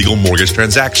into an illegal mortgage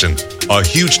transaction? A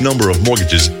huge number of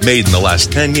mortgages made in the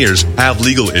last 10 years have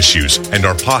legal issues and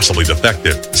are possibly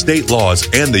defective. State laws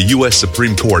and the U.S.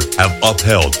 Supreme Court have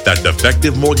upheld that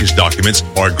defective mortgage documents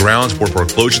are grounds for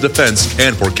foreclosure defense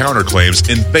and for counterclaims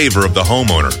in favor of the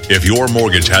homeowner. If your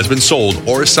mortgage has been sold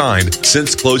or assigned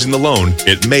since closing the loan,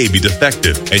 it may be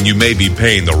defective, and you may be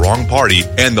paying the wrong party,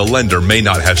 and the lender may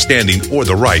not have standing or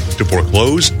the right to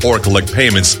foreclose or collect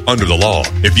payments under the law.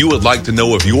 If you would like to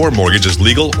know if your mortgage is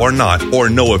legal or not, or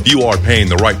know if you are paying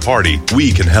the right party,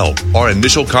 we can help. Our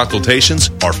initial consultations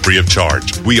are free of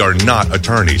charge. We are not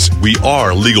attorneys. We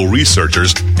are legal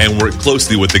researchers and work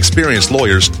closely with experienced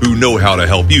lawyers who know how to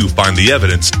help you find the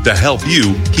evidence to help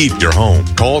you keep your home.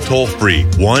 Call toll-free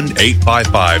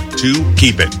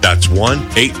 1-855-2-KEEP-IT. That's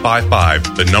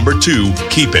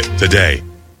 1-855-2-KEEP-IT today.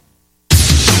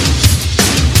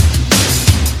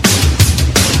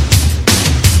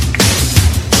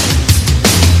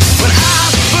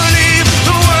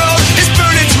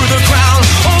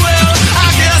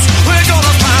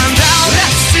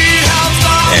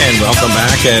 Welcome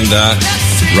back, and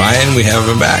Ryan, we have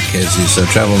him back as he's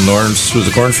traveling north through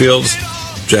the cornfields,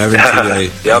 driving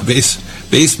to a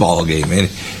baseball game.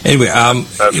 Anyway,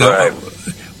 That's right.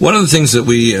 One of the things that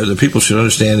the people should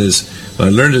understand is, I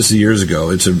learned this years ago.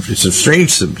 It's a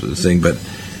strange thing, but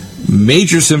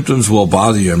major symptoms will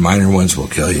bother you, and minor ones will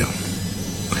kill you.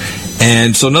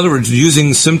 And so, in other words,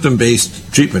 using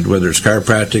symptom-based treatment, whether it's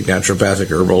chiropractic,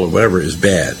 naturopathic, herbal, or whatever, is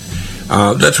bad.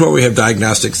 That's why we have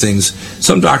diagnostic things.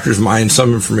 Some doctors mine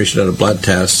some information out of blood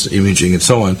tests, imaging, and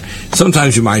so on.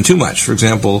 Sometimes you mine too much. For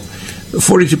example,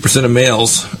 42% of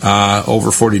males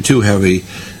over 42 have a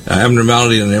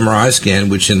abnormality on an MRI scan,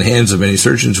 which in the hands of many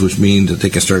surgeons would mean that they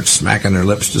can start smacking their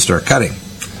lips to start cutting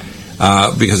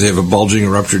because they have a bulging or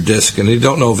ruptured disc, and they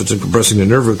don't know if it's compressing the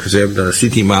nerve root because they haven't done a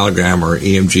CT myelogram or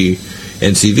EMG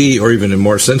NCV, or even a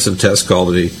more sensitive test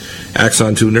called the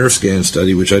Axon 2 nerve scan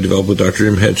study, which I developed with Dr.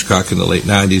 M. Hedgecock in the late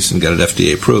 90s and got it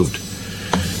FDA approved.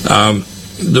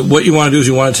 What you want to do is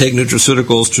you want to take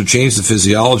nutraceuticals to change the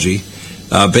physiology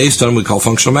based on what we call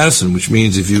functional medicine, which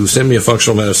means if you send me a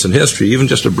functional medicine history, even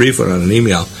just a brief one on an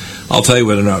email, I'll tell you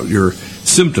whether or not your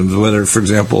symptoms, whether, for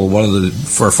example, one of the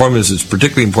formulas that's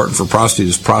particularly important for prostate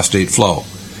is prostate flow.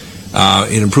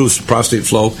 It improves prostate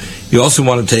flow. You also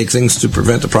want to take things to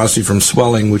prevent the prostate from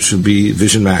swelling, which would be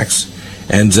Vision Max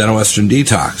and Xenoestrogen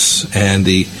Detox, and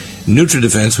the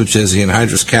NutriDefense, which has the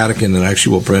anhydrous catechin that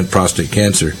actually will prevent prostate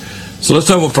cancer. So let's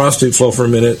talk about prostate flow for a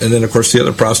minute, and then, of course, the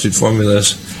other prostate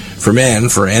formulas for men,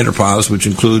 for andropause, which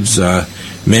includes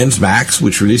Men's Max,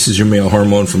 which releases your male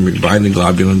hormone from your binding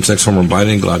globulin, sex hormone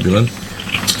binding globulin.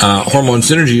 Hormone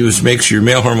Synergy, which makes your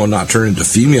male hormone not turn into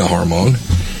female hormone.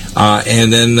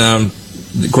 And then, of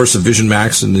course, the Vision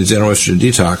Max and the Xenoestrogen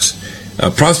Detox.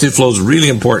 Prostate flow is really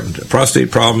important. Prostate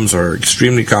problems are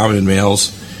extremely common in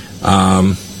males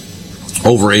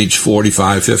over age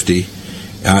 45, 50,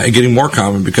 and getting more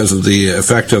common because of the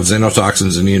effect of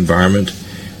xenotoxins in the environment,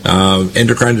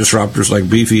 endocrine disruptors like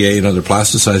BPA and other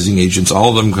plasticizing agents,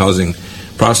 all of them causing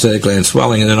prostatic gland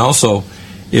swelling. And then also,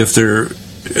 if they're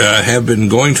have been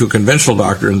going to a conventional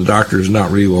doctor and the doctor is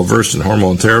not really well versed in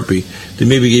hormone therapy, they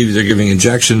may be either giving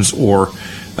injections or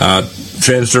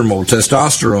transdermal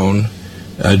testosterone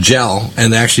gel,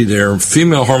 and actually their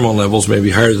female hormone levels may be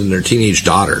higher than their teenage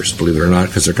daughters, believe it or not,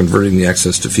 because they're converting the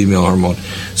excess to female hormone.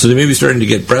 So they may be starting to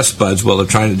get breast buds while they're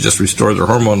trying to just restore their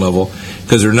hormone level,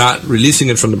 because they're not releasing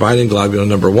it from the binding globulin,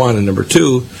 number one, and number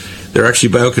two, they're actually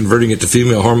bioconverting it to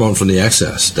female hormone from the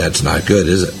excess. That's not good,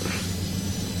 is it?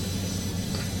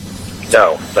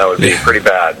 No, that would be pretty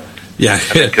bad. Yeah,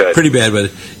 pretty bad,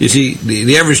 but you see,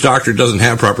 the average doctor doesn't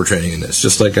have proper training in this.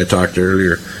 Just like I talked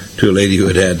earlier to a lady who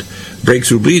had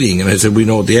breakthrough bleeding, and I said, we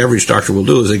know what the average doctor will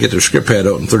do is they get their script pad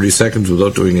out in 30 seconds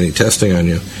without doing any testing on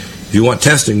you. If you want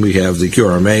testing, we have the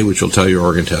QRMA, which will tell you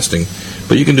organ testing,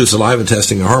 but you can do saliva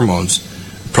testing of hormones.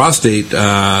 Prostate,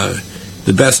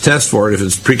 the best test for it, if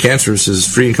it's precancerous, is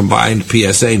free and combined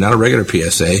PSA, not a regular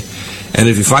PSA. And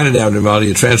if you find an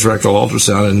abnormality, a transrectal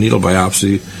ultrasound and needle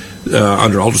biopsy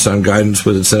under ultrasound guidance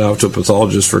with it sent out to a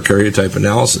pathologist for karyotype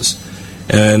analysis.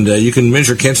 And you can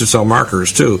measure cancer cell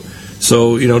markers, too.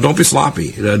 So, don't be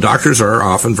sloppy. Doctors are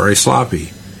often very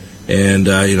sloppy. And,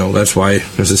 that's why,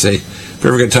 as I say, if I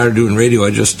ever get tired of doing radio,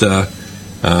 I just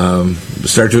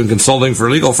start doing consulting for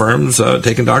legal firms,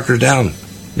 taking doctors down.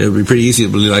 It would be pretty easy. It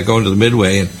would be like going to the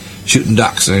Midway and shooting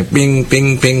ducks. And bing,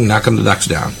 bing, bing, knocking the ducks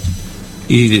down.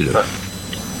 Easy to do.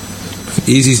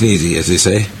 Easy sneezy, as they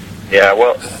say. Yeah,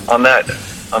 well, on that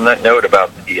note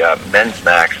about the men's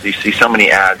max, you see so many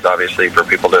ads, obviously, for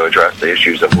people to address the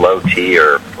issues of low T,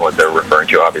 or what they're referring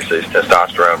to, obviously, is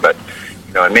testosterone. But,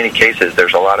 in many cases,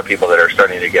 there's a lot of people that are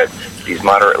starting to get these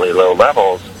moderately low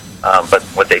levels, but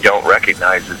what they don't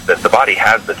recognize is that the body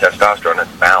has the testosterone.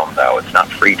 It's bound, though. It's not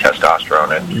free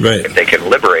testosterone. And if they can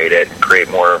liberate it and create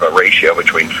more of a ratio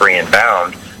between free and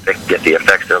bound, they can get the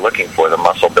effects they're looking for, the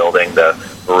muscle building, the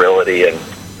virility, and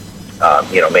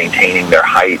maintaining their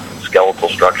height, skeletal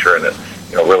structure, and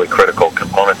really critical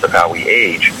components of how we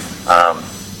age.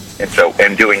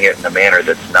 And doing it in a manner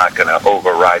that's not going to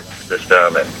override the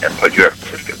system and put you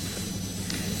at risk.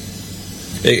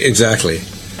 Exactly.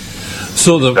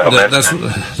 So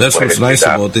that's what's nice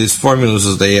about these formulas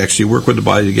is they actually work with the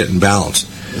body to get in balance.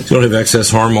 You don't have excess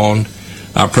hormone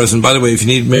present. By the way, if you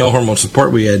need male hormone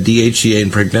support, we add DHEA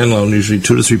and pregnenolone, usually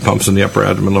 2 to 3 pumps in the upper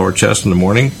abdomen, lower chest in the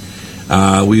morning.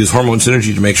 We use Hormone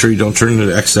Synergy to make sure you don't turn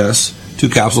into excess. 2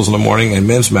 capsules in the morning, and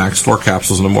Men's Max, 4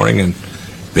 capsules in the morning, and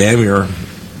bam, your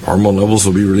hormone levels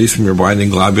will be released from your binding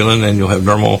globulin, and you'll have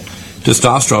normal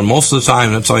testosterone. Most of the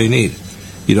time, that's all you need.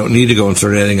 You don't need to go and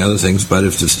start adding other things, but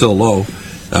if it's still low,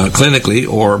 clinically,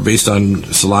 or based on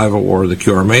saliva or the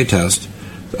QRMA test,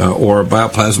 or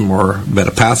bioplasma or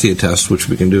metapathia test, which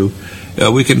we can do,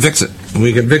 we can fix it.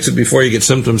 We can fix it before you get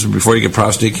symptoms or before you get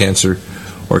prostate cancer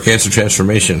or cancer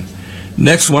transformation.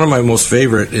 Next, one of my most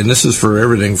favorite, and this is for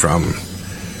everything from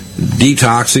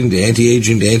detoxing to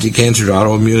anti-aging to anti-cancer to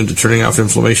autoimmune to turning off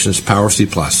inflammation, is Power C+.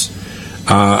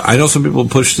 I know some people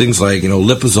push things like,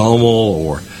 liposomal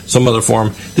or some other form.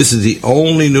 This is the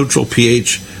only neutral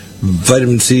pH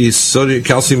vitamin C, sodium,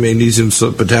 calcium, magnesium,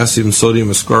 potassium, sodium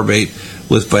ascorbate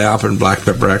with biotin black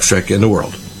pepper extract in the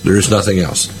world. There is nothing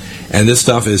else. And this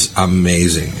stuff is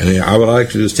amazing. And what I like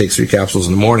to do is take 3 capsules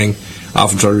in the morning. I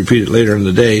often try to repeat it later in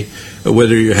the day.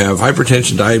 Whether you have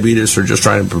hypertension, diabetes, or just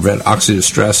trying to prevent oxidative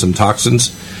stress and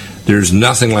toxins, there's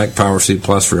nothing like Power C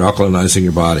Plus for alkalinizing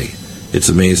your body. It's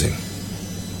amazing.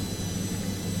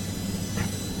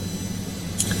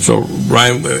 So,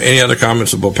 Ryan, any other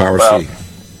comments about Power C?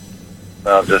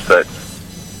 Well, just that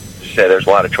there's a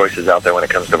lot of choices out there when it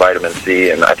comes to vitamin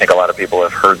C, and I think a lot of people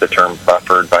have heard the term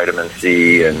buffered vitamin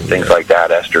C and things like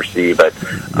that, ester C, but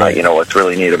what's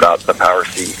really neat about the Power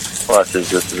C Plus is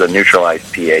this is a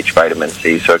neutralized pH vitamin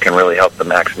C, so it can really help the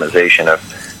maximization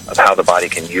of how the body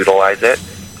can utilize it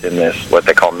in this, what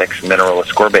they call mixed mineral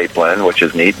ascorbate blend, which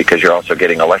is neat because you're also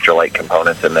getting electrolyte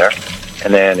components in there.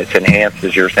 And then it's enhanced,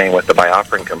 as you're saying, with the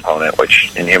biotin component,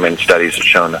 which in human studies has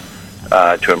shown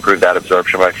to improve that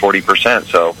absorption by 40%.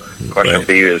 So the question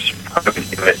for you is,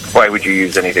 why would you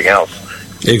use anything else?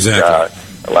 Exactly.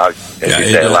 Allows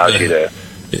you to...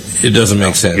 It doesn't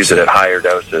make sense. Use it at higher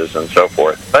doses and so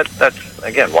forth. But that's,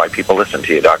 again, why people listen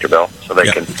to you, Dr. Bill, so they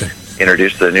can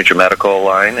introduce the NutriMedical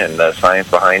line and the science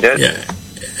behind it. Yeah.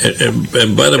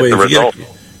 And by the way,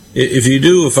 if you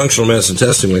do a functional medicine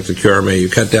testing like the QRMA, you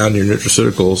cut down your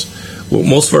nutraceuticals. Well,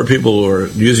 most of our people who are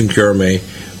using QRMA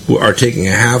are taking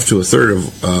a half to a third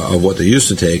of what they used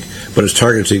to take, but it's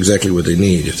targeted to exactly what they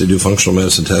need if they do functional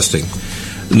medicine testing.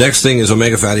 The next thing is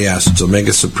omega fatty acids,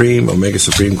 Omega Supreme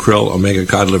Krill, Omega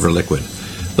Cod Liver Liquid.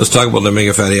 Let's talk about the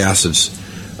omega fatty acids.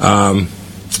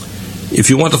 If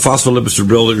you want the phospholipids to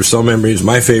build your cell membranes,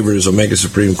 my favorite is Omega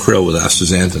Supreme Krill with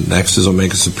astaxanthin. Next is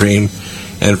Omega Supreme.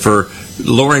 And for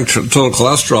lowering total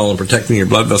cholesterol and protecting your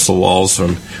blood vessel walls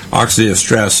from oxidative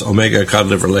stress, omega cod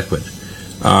liver liquid.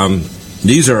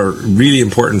 These are really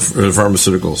important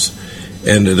pharmaceuticals.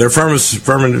 And they're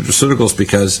pharmaceuticals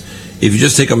because if you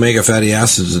just take omega fatty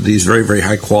acids, these very, very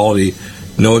high quality,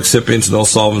 no excipients, no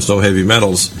solvents, no heavy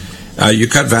metals, you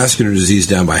cut vascular disease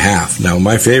down by half. Now,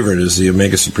 my favorite is the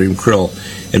Omega Supreme Krill.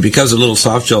 And because the little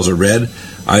soft gels are red,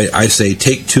 I say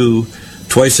take 2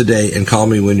 twice a day and call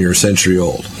me when you're a century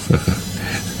old.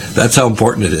 That's how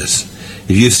important it is.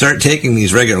 If you start taking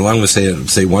these regular, along with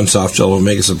say 1 soft gel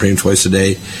Omega Supreme twice a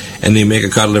day, and the Omega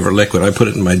Cod Liver Liquid, I put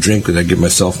it in my drink that I give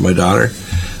myself and my daughter,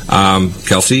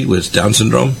 Kelsey, with Down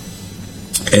syndrome,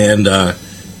 and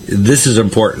this is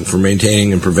important for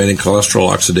maintaining and preventing cholesterol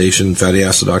oxidation, fatty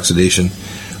acid oxidation,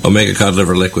 Omega Cod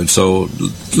Liver Liquid. So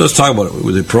let's talk about it.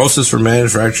 The process for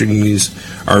manufacturing these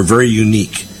are very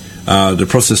unique. They're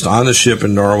processed on the ship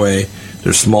in Norway.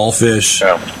 They're small fish.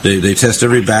 Yeah. They test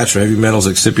every batch for heavy metals,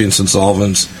 excipients, and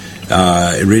solvents,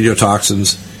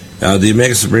 radiotoxins. The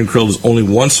Omega Supreme Krill is only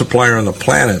one supplier on the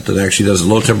planet that actually does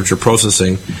low temperature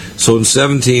processing. So in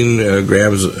 17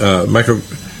 nanograms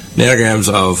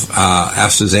of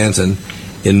astaxanthin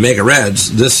in mega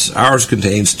reds, ours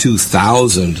contains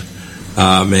 2,000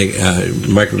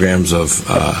 micrograms of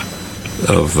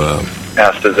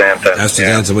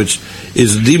astaxanthin, which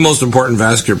is the most important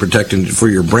vascular protectant for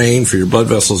your brain, for your blood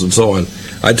vessels, and so on.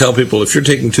 I tell people, if you're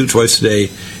taking 2 twice a day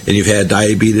and you've had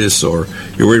diabetes, or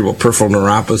you're worried about peripheral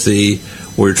neuropathy,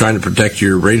 or you're trying to protect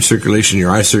your brain circulation, your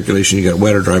eye circulation, you got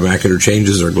wet or dry macular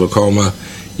changes or glaucoma,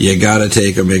 you got to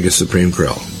take Omega Supreme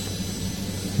Krill.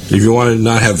 If you want to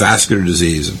not have vascular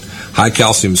disease and high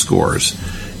calcium scores,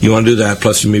 you want to do that,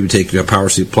 plus you maybe take Power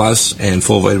C Plus and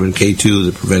full vitamin K2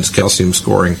 that prevents calcium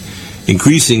scoring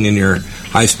increasing in your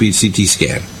high-speed CT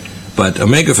scan. But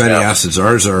omega fatty acids,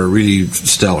 ours are really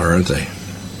stellar, aren't they?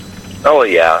 Oh,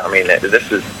 yeah. I mean,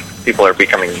 people are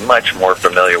becoming much more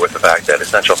familiar with the fact that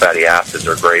essential fatty acids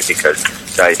are great because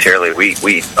dietarily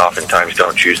we oftentimes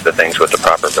don't choose the things with the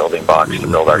proper building blocks to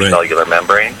build our cellular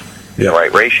membranes in the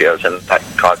right ratios, and that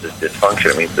causes dysfunction.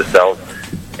 It means the cells,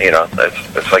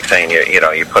 it's like saying,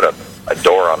 you put a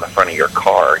door on the front of your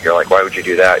car. You're like, why would you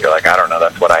do that? You're like, I don't know,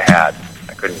 that's what I had.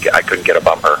 I couldn't get a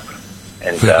bumper.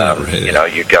 And,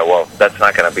 you'd go, well, that's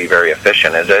not going to be very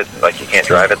efficient, is it? Like, you can't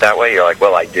drive it that way? You're like,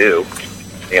 well, I do.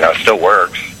 It still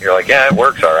works. You're like, yeah, it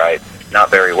works all right. Not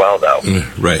very well, though.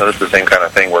 Right. So this is the same kind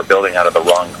of thing. We're building out of the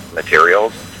wrong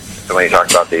materials. So when you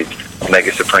talk about these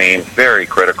Omega Supreme, very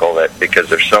critical that because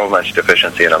there's so much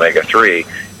deficiency in Omega-3,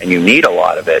 and you need a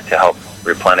lot of it to help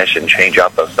replenish and change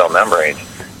out those cell membranes.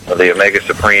 So the Omega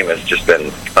Supreme has just been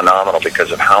phenomenal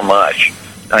because of how much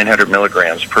 900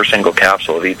 milligrams per single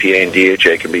capsule of EPA and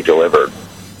DHA can be delivered.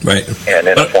 Right. And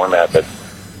in a format that's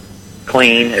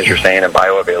clean, as you're saying, and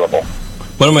bioavailable.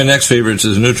 One of my next favorites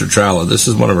is NutriMedical. This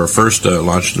is one of our first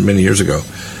launched many years ago.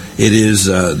 It is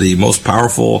the most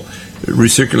powerful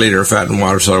recirculator of fat and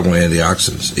water-soluble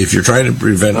antioxidants. If you're trying to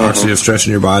prevent oxidative stress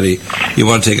in your body, you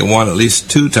want to take it at least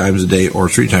 2 times a day or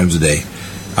 3 times a day.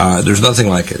 There's nothing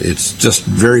like it. It's just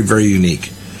very, very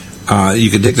unique. You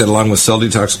can take that along with cell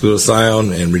detox,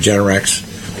 glutathione, and Regenerex,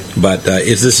 but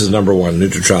this is number one,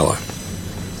 NutriMedical.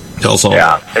 Tell us all.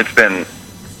 Yeah, it's been,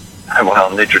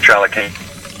 NutriMedical came,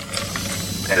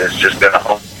 and it's just been a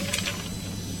whole.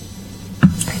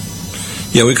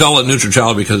 Yeah, we call it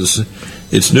NutriMedical because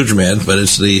it's NutriMed, but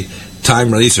it's the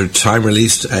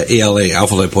time-released ALA,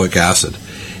 alpha-lipoic acid.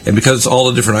 And because it's all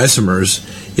the different isomers,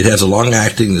 it has a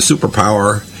long-acting, the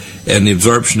superpower, and the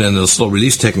absorption and the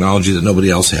slow-release technology that nobody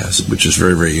else has, which is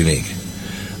very, very unique.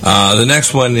 The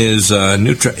next one is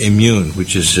NutriImmune,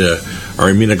 which is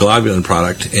our immunoglobulin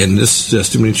product, and this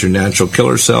stimulates your natural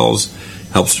killer cells,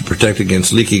 helps to protect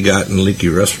against leaky gut and leaky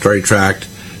respiratory tract,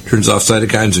 turns off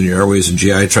cytokines in your airways and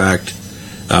GI tract.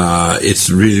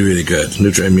 It's really, really good,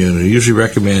 NutriImmune. I usually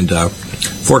recommend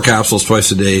 4 capsules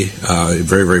twice a day,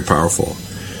 very, very powerful.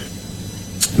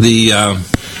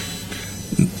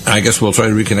 I guess we'll try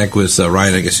to reconnect with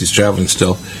Ryan. I guess he's traveling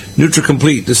still.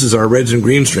 NutriComplete. This is our reds and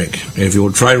greens drink. And if you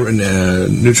will try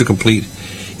NutriComplete,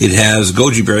 it has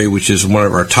goji berry, which is one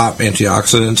of our top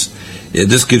antioxidants.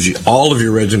 This gives you all of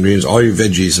your reds and greens, all your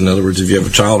veggies. In other words, if you have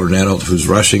a child or an adult who's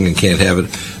rushing and can't have it,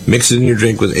 mix it in your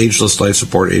drink with Ageless Life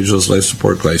Support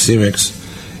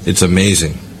Glycemics. It's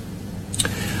amazing.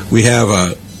 We have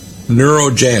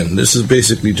Neurogen. This is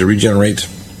basically to regenerate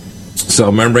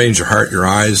cell membranes, your heart, your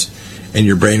eyes, and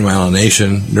your brain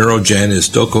myelination. Neurogen is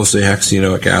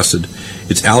docosahexaenoic acid.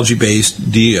 It's algae-based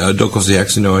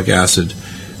docosahexaenoic acid.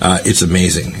 It's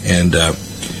amazing. And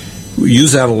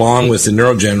use that along with the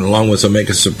Neurogen, along with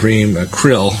Omega Supreme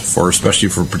Krill, especially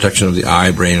for protection of the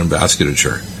eye, brain, and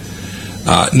vasculature.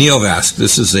 Neovasc,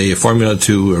 this is a formula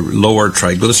to lower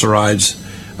triglycerides.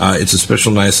 It's a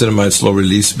special niacinamide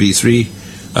slow-release B3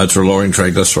 for lowering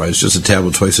triglycerides. Just a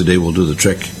tablet twice a day will do the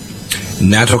trick.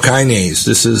 Nattokinase,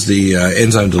 this is the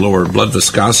enzyme to lower blood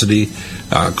viscosity,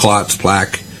 clots,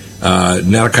 plaque.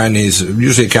 Nattokinase,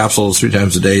 usually a capsule 3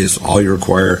 times a day is all you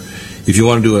require. If you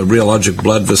want to do a rheologic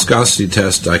blood viscosity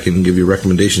test, I can give you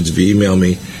recommendations if you email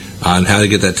me on how to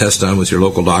get that test done with your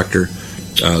local doctor,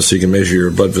 so you can measure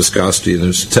your blood viscosity. And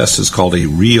this test is called a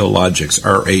Rheologics,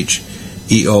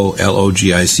 RHEOLOGICS.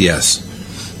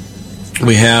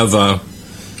 We have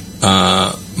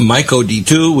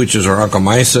MycoD2, which is our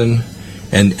oncomycin,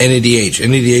 and NADH.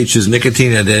 NADH is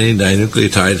nicotine adenine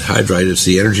dinucleotide hydride. It's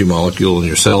the energy molecule in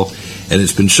your cell, and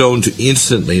it's been shown to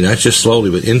instantly, not just slowly,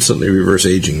 but instantly reverse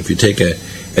aging. If you take a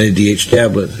NADH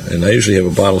tablet, and I usually have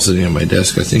a bottle sitting on my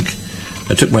desk. I think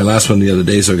I took my last one the other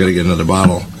day, so I've got to get another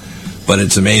bottle. But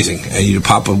it's amazing. And you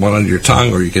pop one under your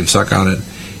tongue, or you can suck on it.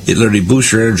 It literally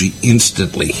boosts your energy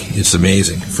instantly. It's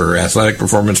amazing for athletic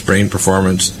performance, brain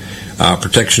performance,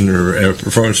 protection or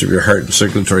performance of your heart and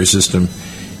circulatory system.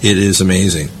 It is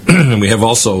amazing. And we have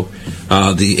also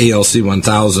the ALC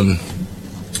 1000.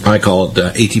 I call it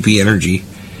ATP Energy.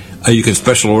 You can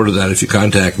special order that if you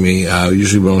contact me.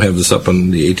 Usually we don't have this up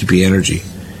on the ATP Energy.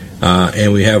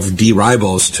 And we have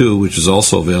D-ribose, too, which is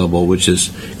also available, which is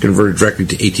converted directly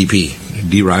to ATP,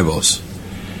 D-ribose.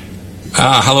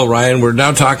 Hello, Ryan. We're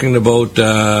now talking about,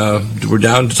 we're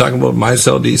down to talking about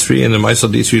MyCell D3 and the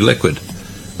MyCell D3 liquid.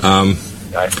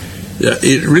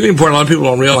 It's really important. A lot of people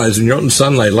don't realize when you're out in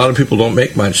sunlight, a lot of people don't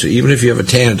make much. Even if you have a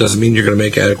tan, it doesn't mean you're going to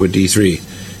make adequate D3.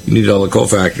 You need all the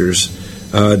cofactors.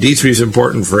 D3 is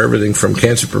important for everything from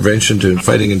cancer prevention to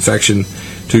fighting infection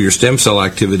to your stem cell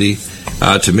activity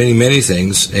to many, many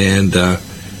things. And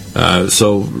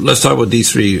so let's talk about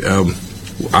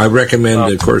D3. I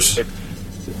recommend, of course...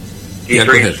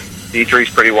 D3 is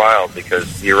pretty wild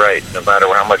because you're right. No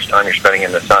matter how much time you're spending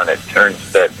in the sun, it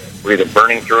turns that we're either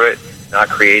burning through it, not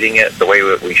creating it the way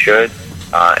that we should,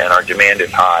 and our demand is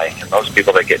high. And most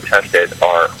people that get tested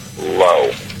are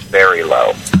low, very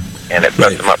low. And it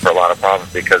sets them up for a lot of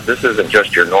problems because this isn't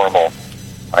just your normal,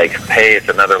 like, hey, it's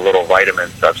another little vitamin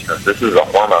substance. This is a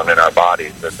hormone in our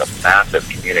bodies that's a massive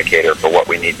communicator for what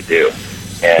we need to do.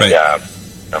 And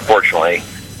unfortunately,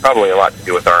 probably a lot to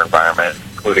do with our environment,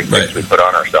 including things we put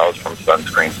on ourselves from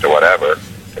sunscreens to whatever.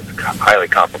 It's highly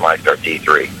compromised our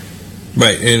D3.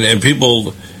 Right, and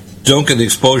people don't get the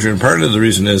exposure, and part of the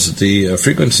reason is that the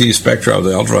frequency spectra of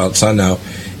the ultraviolet sun now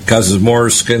causes more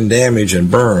skin damage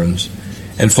and burns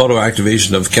and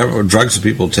photoactivation of chemical drugs that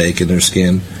people take in their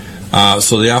skin.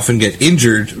 So they often get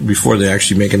injured before they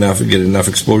actually make enough and get enough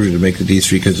exposure to make the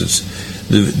D3 because it's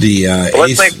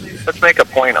let's make a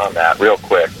point on that real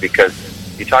quick because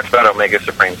you talked about Omega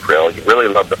Supreme Krill. You really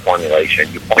love the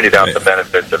formulation. You pointed out the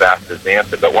benefits of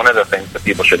astaxanthin, but one of the things that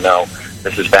people should know,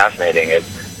 this is fascinating, is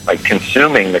like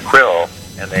consuming the krill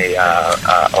and the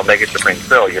Omega Supreme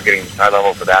Krill, you're getting high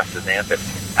levels of astaxanthin.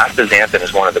 Astaxanthin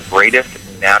is one of the greatest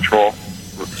natural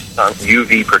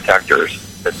UV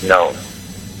protectors that's known.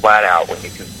 Flat out, when you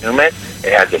consume it,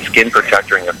 it has a skin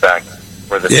protecting effect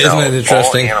for the cells. Isn't that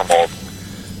interesting? All animals.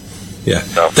 Yeah,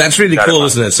 so, that's really cool,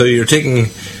 isn't it? So you're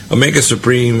taking Omega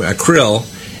Supreme krill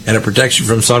and a protection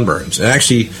from sunburns. And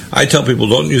actually, I tell people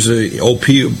don't use a OP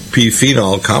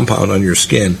phenol compound on your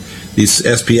skin. These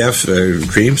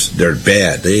SPF creams, they're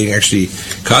bad. They actually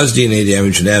cause DNA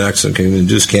damage and antioxidant can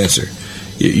induce cancer.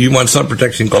 You want sun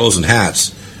protection clothes and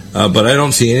hats. But I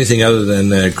don't see anything other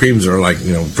than creams that are like,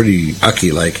 pretty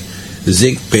ucky, like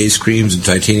zinc-based creams and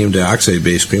titanium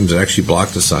dioxide-based creams that actually block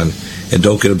the sun and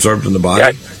don't get absorbed in the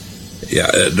body. Yeah,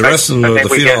 the rest of them, the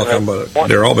phenol,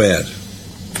 they're all bad.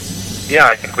 Yeah,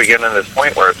 I think we get into this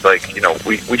point where it's like,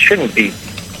 we shouldn't be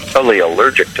totally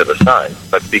allergic to the sun,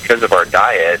 but because of our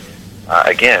diet,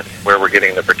 again, where we're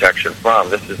getting the protection from,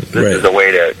 this is a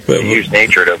way to use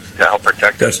nature to help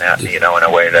protect us, in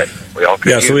a way that we all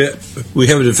could use. So we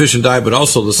have a deficient diet, but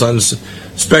also the sun's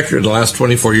spectrum in the last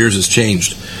 24 years has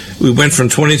changed. We went from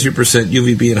 23%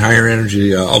 UVB and higher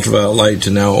energy ultraviolet light to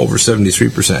now over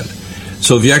 73%.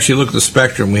 So if you actually look at the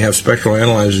spectrum, we have spectral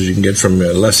analyzers you can get from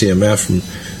Les EMF, from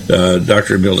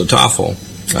Dr. Emil de Toffel,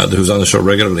 who's on the show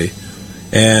regularly.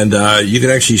 And you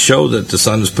can actually show that the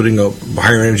sun is putting up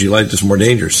higher energy light that's more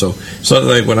dangerous. So it's not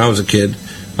like when I was a kid,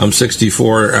 I'm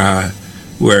 64,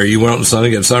 where you went out in the sun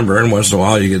and get sunburned. Once in a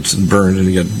while you get burned and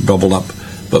you get bubbled up.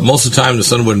 But most of the time the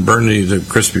sun wouldn't burn you, the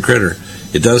crispy critter.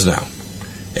 It does now.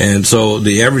 And so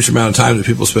the average amount of time that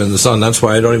people spend in the sun, that's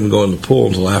why I don't even go in the pool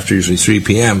until after usually 3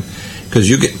 p.m., because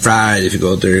you get fried if you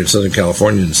go out there in Southern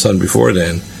California in the sun before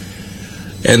then.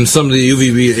 And some of the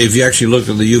UVB, if you actually look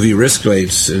at the UV risk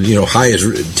rates, 10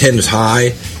 is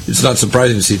high. It's not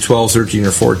surprising to see 12, 13,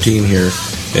 or 14 here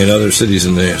in other cities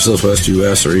in the southwest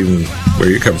U.S. or even where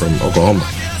you come from, Oklahoma.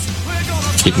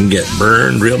 You can get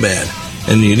burned real bad.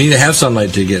 And you need to have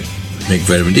sunlight to make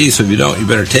vitamin D, so if you don't, you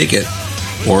better take it,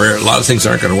 or a lot of things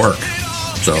aren't going to work.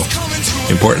 So,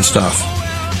 important stuff.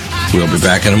 We'll be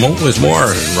back in a moment with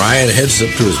more. Ryan heads up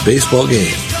to his baseball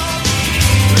game.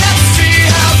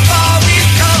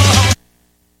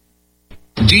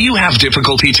 Do you have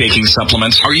difficulty taking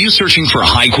supplements? Are you searching for a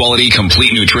high-quality,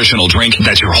 complete nutritional drink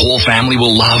that your whole family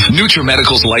will love?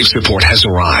 NutriMedical's Life Support has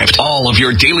arrived. All of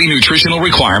your daily nutritional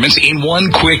requirements in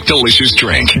one quick, delicious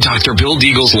drink. Dr. Bill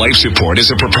Deagle's Life Support is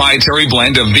a proprietary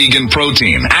blend of vegan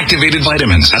protein, activated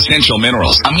vitamins, essential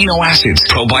minerals, amino acids,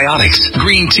 probiotics,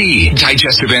 green tea,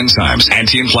 digestive enzymes,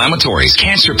 anti-inflammatories,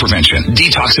 cancer prevention,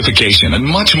 detoxification, and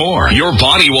much more. Your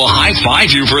body will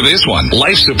high-five you for this one.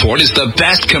 Life Support is the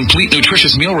best complete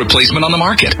nutritious meal replacement on the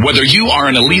market. Whether you are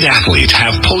an elite athlete,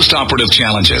 have post-operative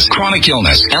challenges, chronic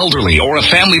illness, elderly, or a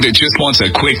family that just wants a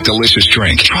quick, delicious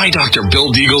drink, try Dr.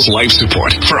 Bill Deagle's Life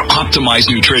Support for optimized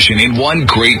nutrition in one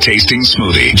great-tasting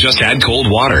smoothie. Just add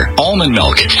cold water, almond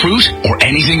milk, fruit, or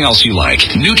anything else you like.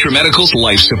 NutriMedical's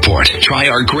Life Support. Try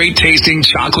our great-tasting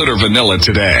chocolate or vanilla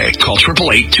today. Call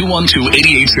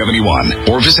 888-212-8871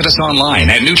 or visit us online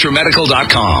at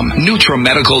NutriMedical.com.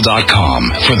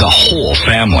 NutriMedical.com for the whole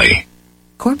family.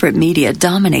 Corporate media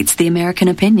dominates the American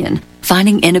opinion.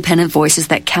 Finding independent voices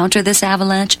that counter this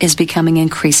avalanche is becoming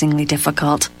increasingly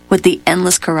difficult. With the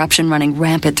endless corruption running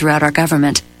rampant throughout our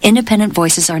government, independent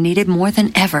voices are needed more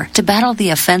than ever to battle the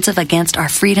offensive against our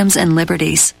freedoms and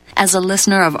liberties. As a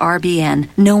listener of RBN,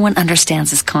 no one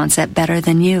understands this concept better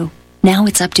than you. Now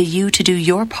it's up to you to do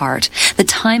your part. The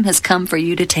time has come for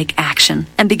you to take action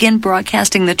and begin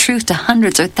broadcasting the truth to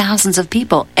hundreds or thousands of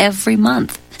people every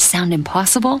month. Sound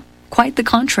impossible? Quite the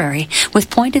contrary. With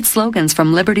pointed slogans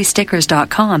from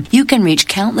LibertyStickers.com, you can reach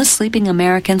countless sleeping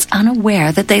Americans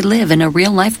unaware that they live in a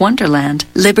real-life wonderland.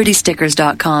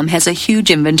 LibertyStickers.com has a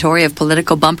huge inventory of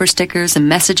political bumper stickers and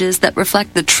messages that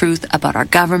reflect the truth about our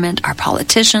government, our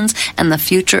politicians, and the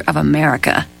future of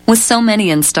America. With so many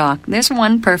in stock, there's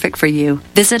one perfect for you.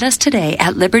 Visit us today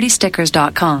at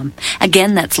LibertyStickers.com.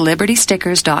 Again, that's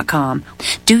LibertyStickers.com.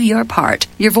 Do your part.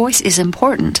 Your voice is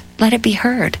important. Let it be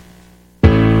heard.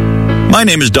 My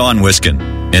name is Don Wiskin.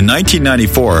 In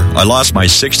 1994, I lost my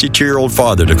 62-year-old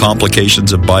father to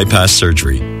complications of bypass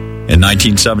surgery. In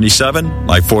 1977,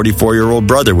 my 44-year-old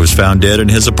brother was found dead in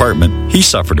his apartment. He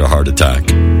suffered a heart attack.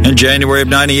 In January of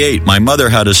 98, my mother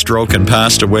had a stroke and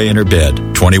passed away in her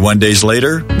bed. 21 days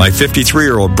later, my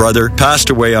 53-year-old brother passed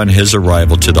away on his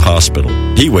arrival to the hospital.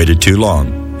 He waited too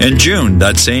long. In June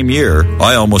that same year,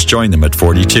 I almost joined them at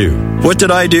 42. What did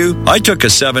I do? I took a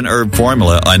 7-herb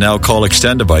formula I now call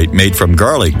Extendivite, made from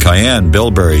garlic, cayenne,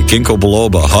 bilberry, ginkgo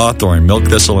biloba, hawthorn, milk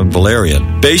thistle, and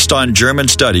valerian. Based on German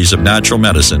studies of natural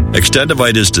medicine,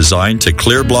 Extendivite is designed to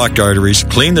clear blocked arteries,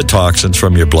 clean the toxins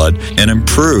from your blood, and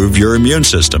improve your immune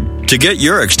system. To get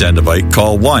your Extendivite,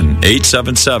 call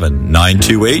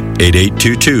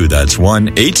 1-877-928-8822. That's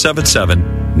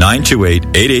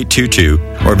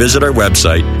 1-877-928-8822, or visit our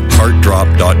website,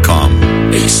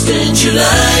 heartdrop.com. Extend your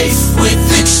life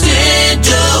with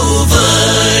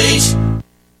Extendovite.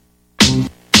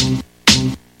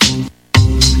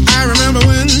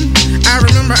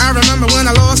 I remember when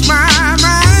I lost my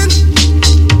mind.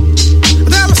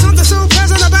 There was something so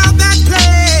pleasant about that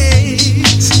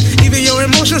place. Even your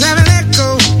emotions have an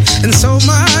echo in so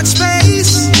much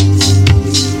space.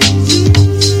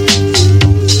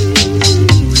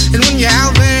 And when you're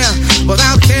out there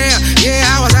without care, yeah,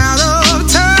 I was out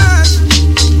of touch.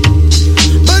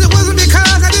 But it wasn't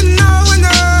because I didn't know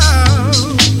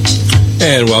enough.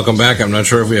 And welcome back. I'm not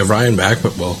sure if we have Ryan back,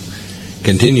 but we'll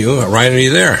continue. Ryan, are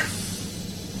you there?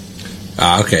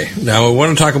 Okay. Now, I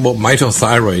want to talk about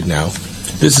mitothyroid now.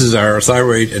 This is our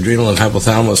thyroid, adrenal, and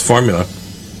hypothalamus formula.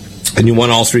 And you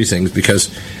want all three things because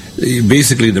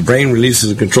basically the brain releases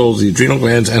and controls the adrenal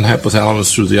glands and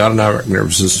hypothalamus through the autonomic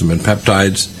nervous system and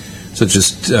peptides such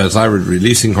as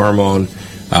thyroid-releasing hormone,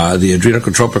 the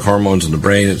adrenocorticotropic hormones in the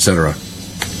brain, etc.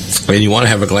 And you want to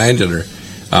have a glandular.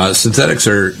 Synthetics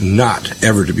are not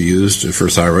ever to be used for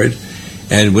thyroid.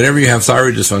 And whenever you have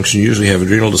thyroid dysfunction, you usually have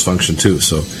adrenal dysfunction too.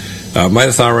 So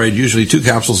mitothyroid, usually 2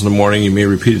 capsules in the morning. You may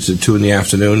repeat it to 2 in the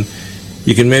afternoon.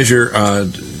 You can measure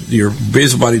your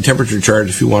basal body temperature chart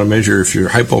if you want to measure if you're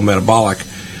hypometabolic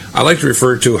I like to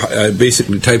refer to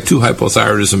basically type 2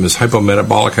 hypothyroidism as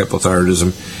hypometabolic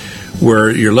hypothyroidism,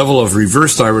 where your level of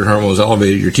reverse thyroid hormone is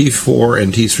elevated. Your T4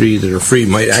 and T3 that are free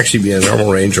might actually be in a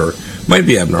normal range, or might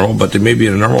be abnormal, but they may be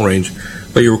in a normal range.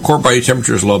 But your core body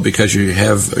temperature is low because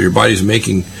your body's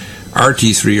making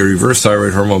RT3, or reverse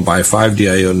thyroid hormone, by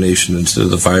 5-deiodination instead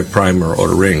of the 5' or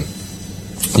outer ring.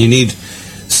 You need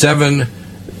 7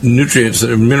 nutrients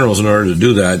and minerals in order to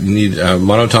do that. You need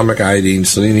monatomic iodine,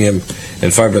 selenium,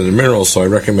 and 5 other minerals. So I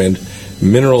recommend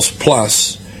Minerals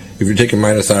Plus if you're taking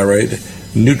minothyroid,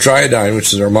 Nutriodine,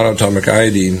 which is our monatomic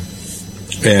iodine,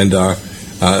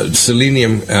 and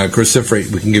selenium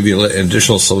cruciferate. We can give you an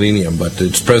additional selenium, but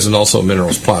it's present also in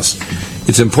Minerals Plus.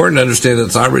 It's important to understand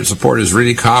that thyroid support is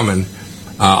really common.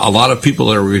 A lot of people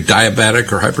that are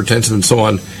diabetic or hypertensive and so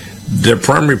on, their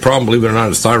primary problem, believe it or not,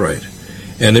 is thyroid.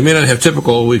 And they may not have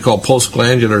typical, we call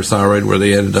postglandular thyroid, where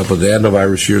they ended up with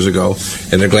adenovirus years ago,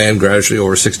 and the gland gradually,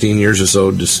 over 16 years or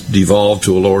so, just devolved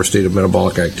to a lower state of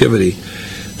metabolic activity.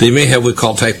 They may have what we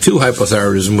call type 2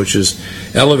 hypothyroidism, which is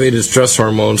elevated stress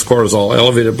hormones, cortisol,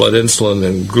 elevated blood insulin,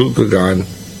 and glucagon,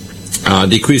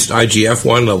 decreased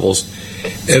IGF-1 levels,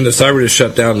 and the thyroid is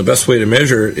shut down. The best way to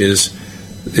measure it is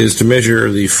to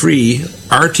measure the free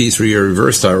RT3, or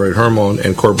reverse thyroid hormone,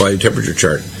 and core body temperature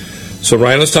chart. So,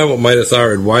 Ryan, let's talk about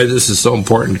mitothyroid, why this is so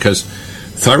important, because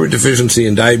thyroid deficiency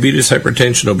in diabetes,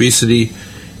 hypertension, obesity,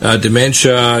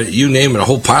 dementia, you name it, a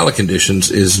whole pile of conditions,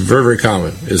 is very, very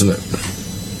common, isn't it?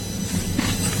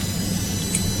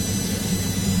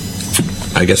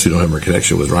 I guess we don't have a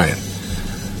connection with Ryan.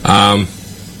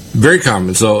 Very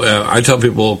common. So I tell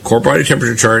people core body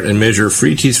temperature chart and measure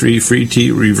free T3, free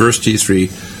reverse T3,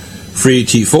 free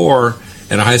T4,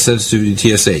 and a high sensitivity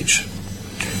TSH.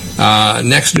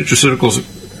 Next, nutraceuticals.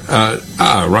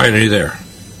 Ryan, are you there?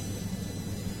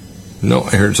 No,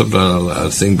 I heard something, a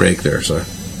thing break there. So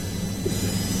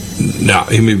no,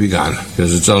 he may be gone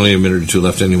because it's only a minute or two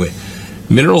left anyway.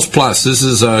 Minerals Plus. This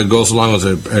is goes along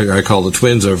with I call the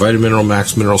twins, or Vitamin Mineral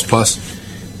Max Minerals Plus.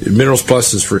 Minerals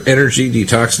Plus is for energy,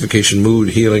 detoxification, mood,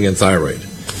 healing, and thyroid.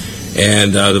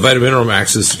 And the Vitamin Mineral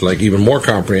Max is like even more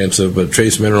comprehensive, but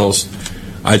trace minerals.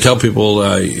 I tell people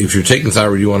if you're taking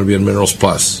thyroid, you want to be on Minerals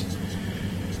Plus.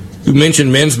 We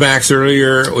mentioned Men's Max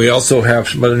earlier. We also have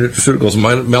some other nutraceuticals,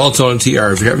 melatonin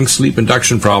TR. If you're having sleep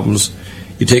induction problems,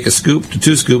 you take a scoop to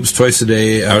 2 scoops twice a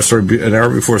day, an hour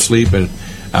before sleep, and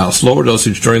slower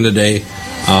dosage during the day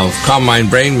of Calm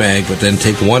Mind Brain Mag, but then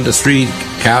take 1 to 3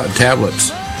 tablets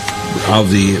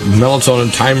of the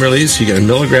melatonin time release. You get a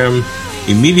milligram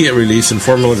immediate release and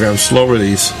 4 milligrams slow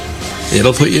release.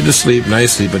 It'll put you to sleep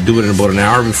nicely, but do it in about an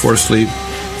hour before sleep,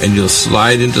 and you'll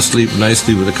slide into sleep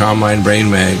nicely with a Calm Mind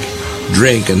Brain Mag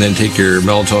drink, and then take your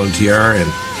melatonin TR, and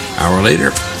an hour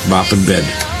later, bop in bed.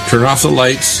 Turn off the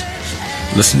lights,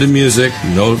 listen to music,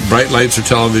 no bright lights or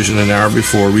television an hour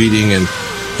before, reading and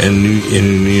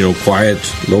quiet,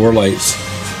 lower lights,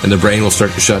 and the brain will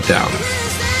start to shut down.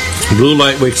 Blue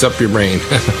light wakes up your brain.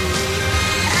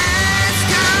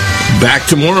 Back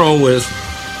tomorrow with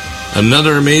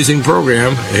another amazing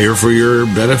program here for your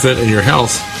benefit and your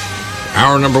health.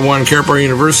 Hour number 1, Carepar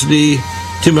University.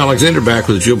 Tim Alexander back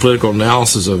with geopolitical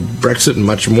analysis of Brexit and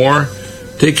much more.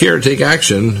 Take care, take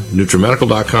action.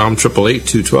 NutriMedical.com,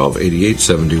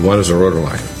 888-212-8871 is our order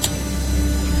line.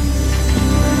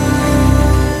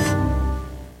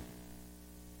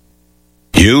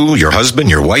 You, your husband,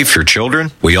 your wife, your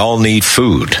children, we all need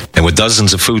food. And with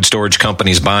dozens of food storage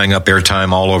companies buying up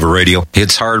airtime all over radio,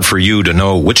 it's hard for you to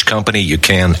know which company you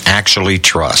can actually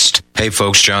trust. Hey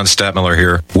folks, John Stadtmiller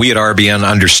here. We at RBN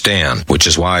understand, which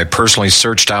is why I personally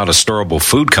searched out a storable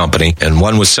food company and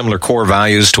one with similar core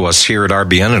values to us here at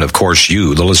RBN and of course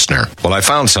you, the listener. Well, I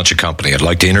found such a company. I'd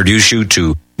like to introduce you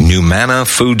to Numana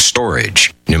Food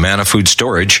Storage. Numana Food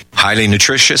Storage, highly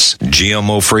nutritious,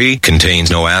 GMO-free, contains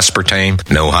no aspartame,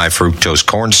 no high-fructose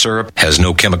corn syrup, has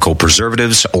no chemical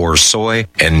preservatives or soy,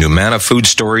 and Numana Food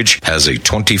Storage has a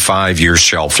 25-year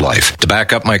shelf life. To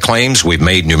back up my claims, we've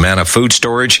made Numana Food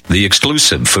Storage the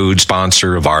exclusive food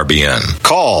sponsor of RBN.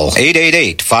 Call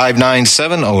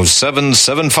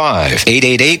 888-597-0775,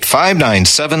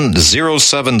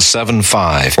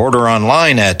 888-597-0775. Order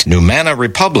online at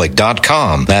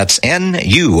NumanaRepublic.com. That's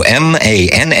NUMANNA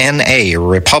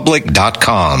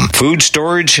Republic.com. Food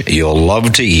storage you'll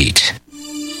love to eat.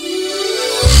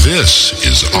 This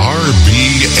is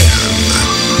RBN,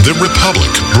 the Republic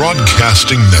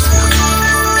Broadcasting Network.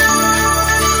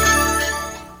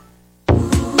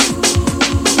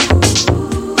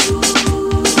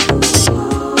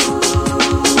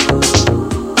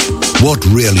 What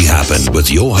really happened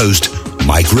with your host,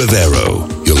 Mike Rivero.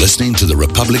 You're listening to the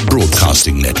Republic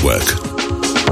Broadcasting Network.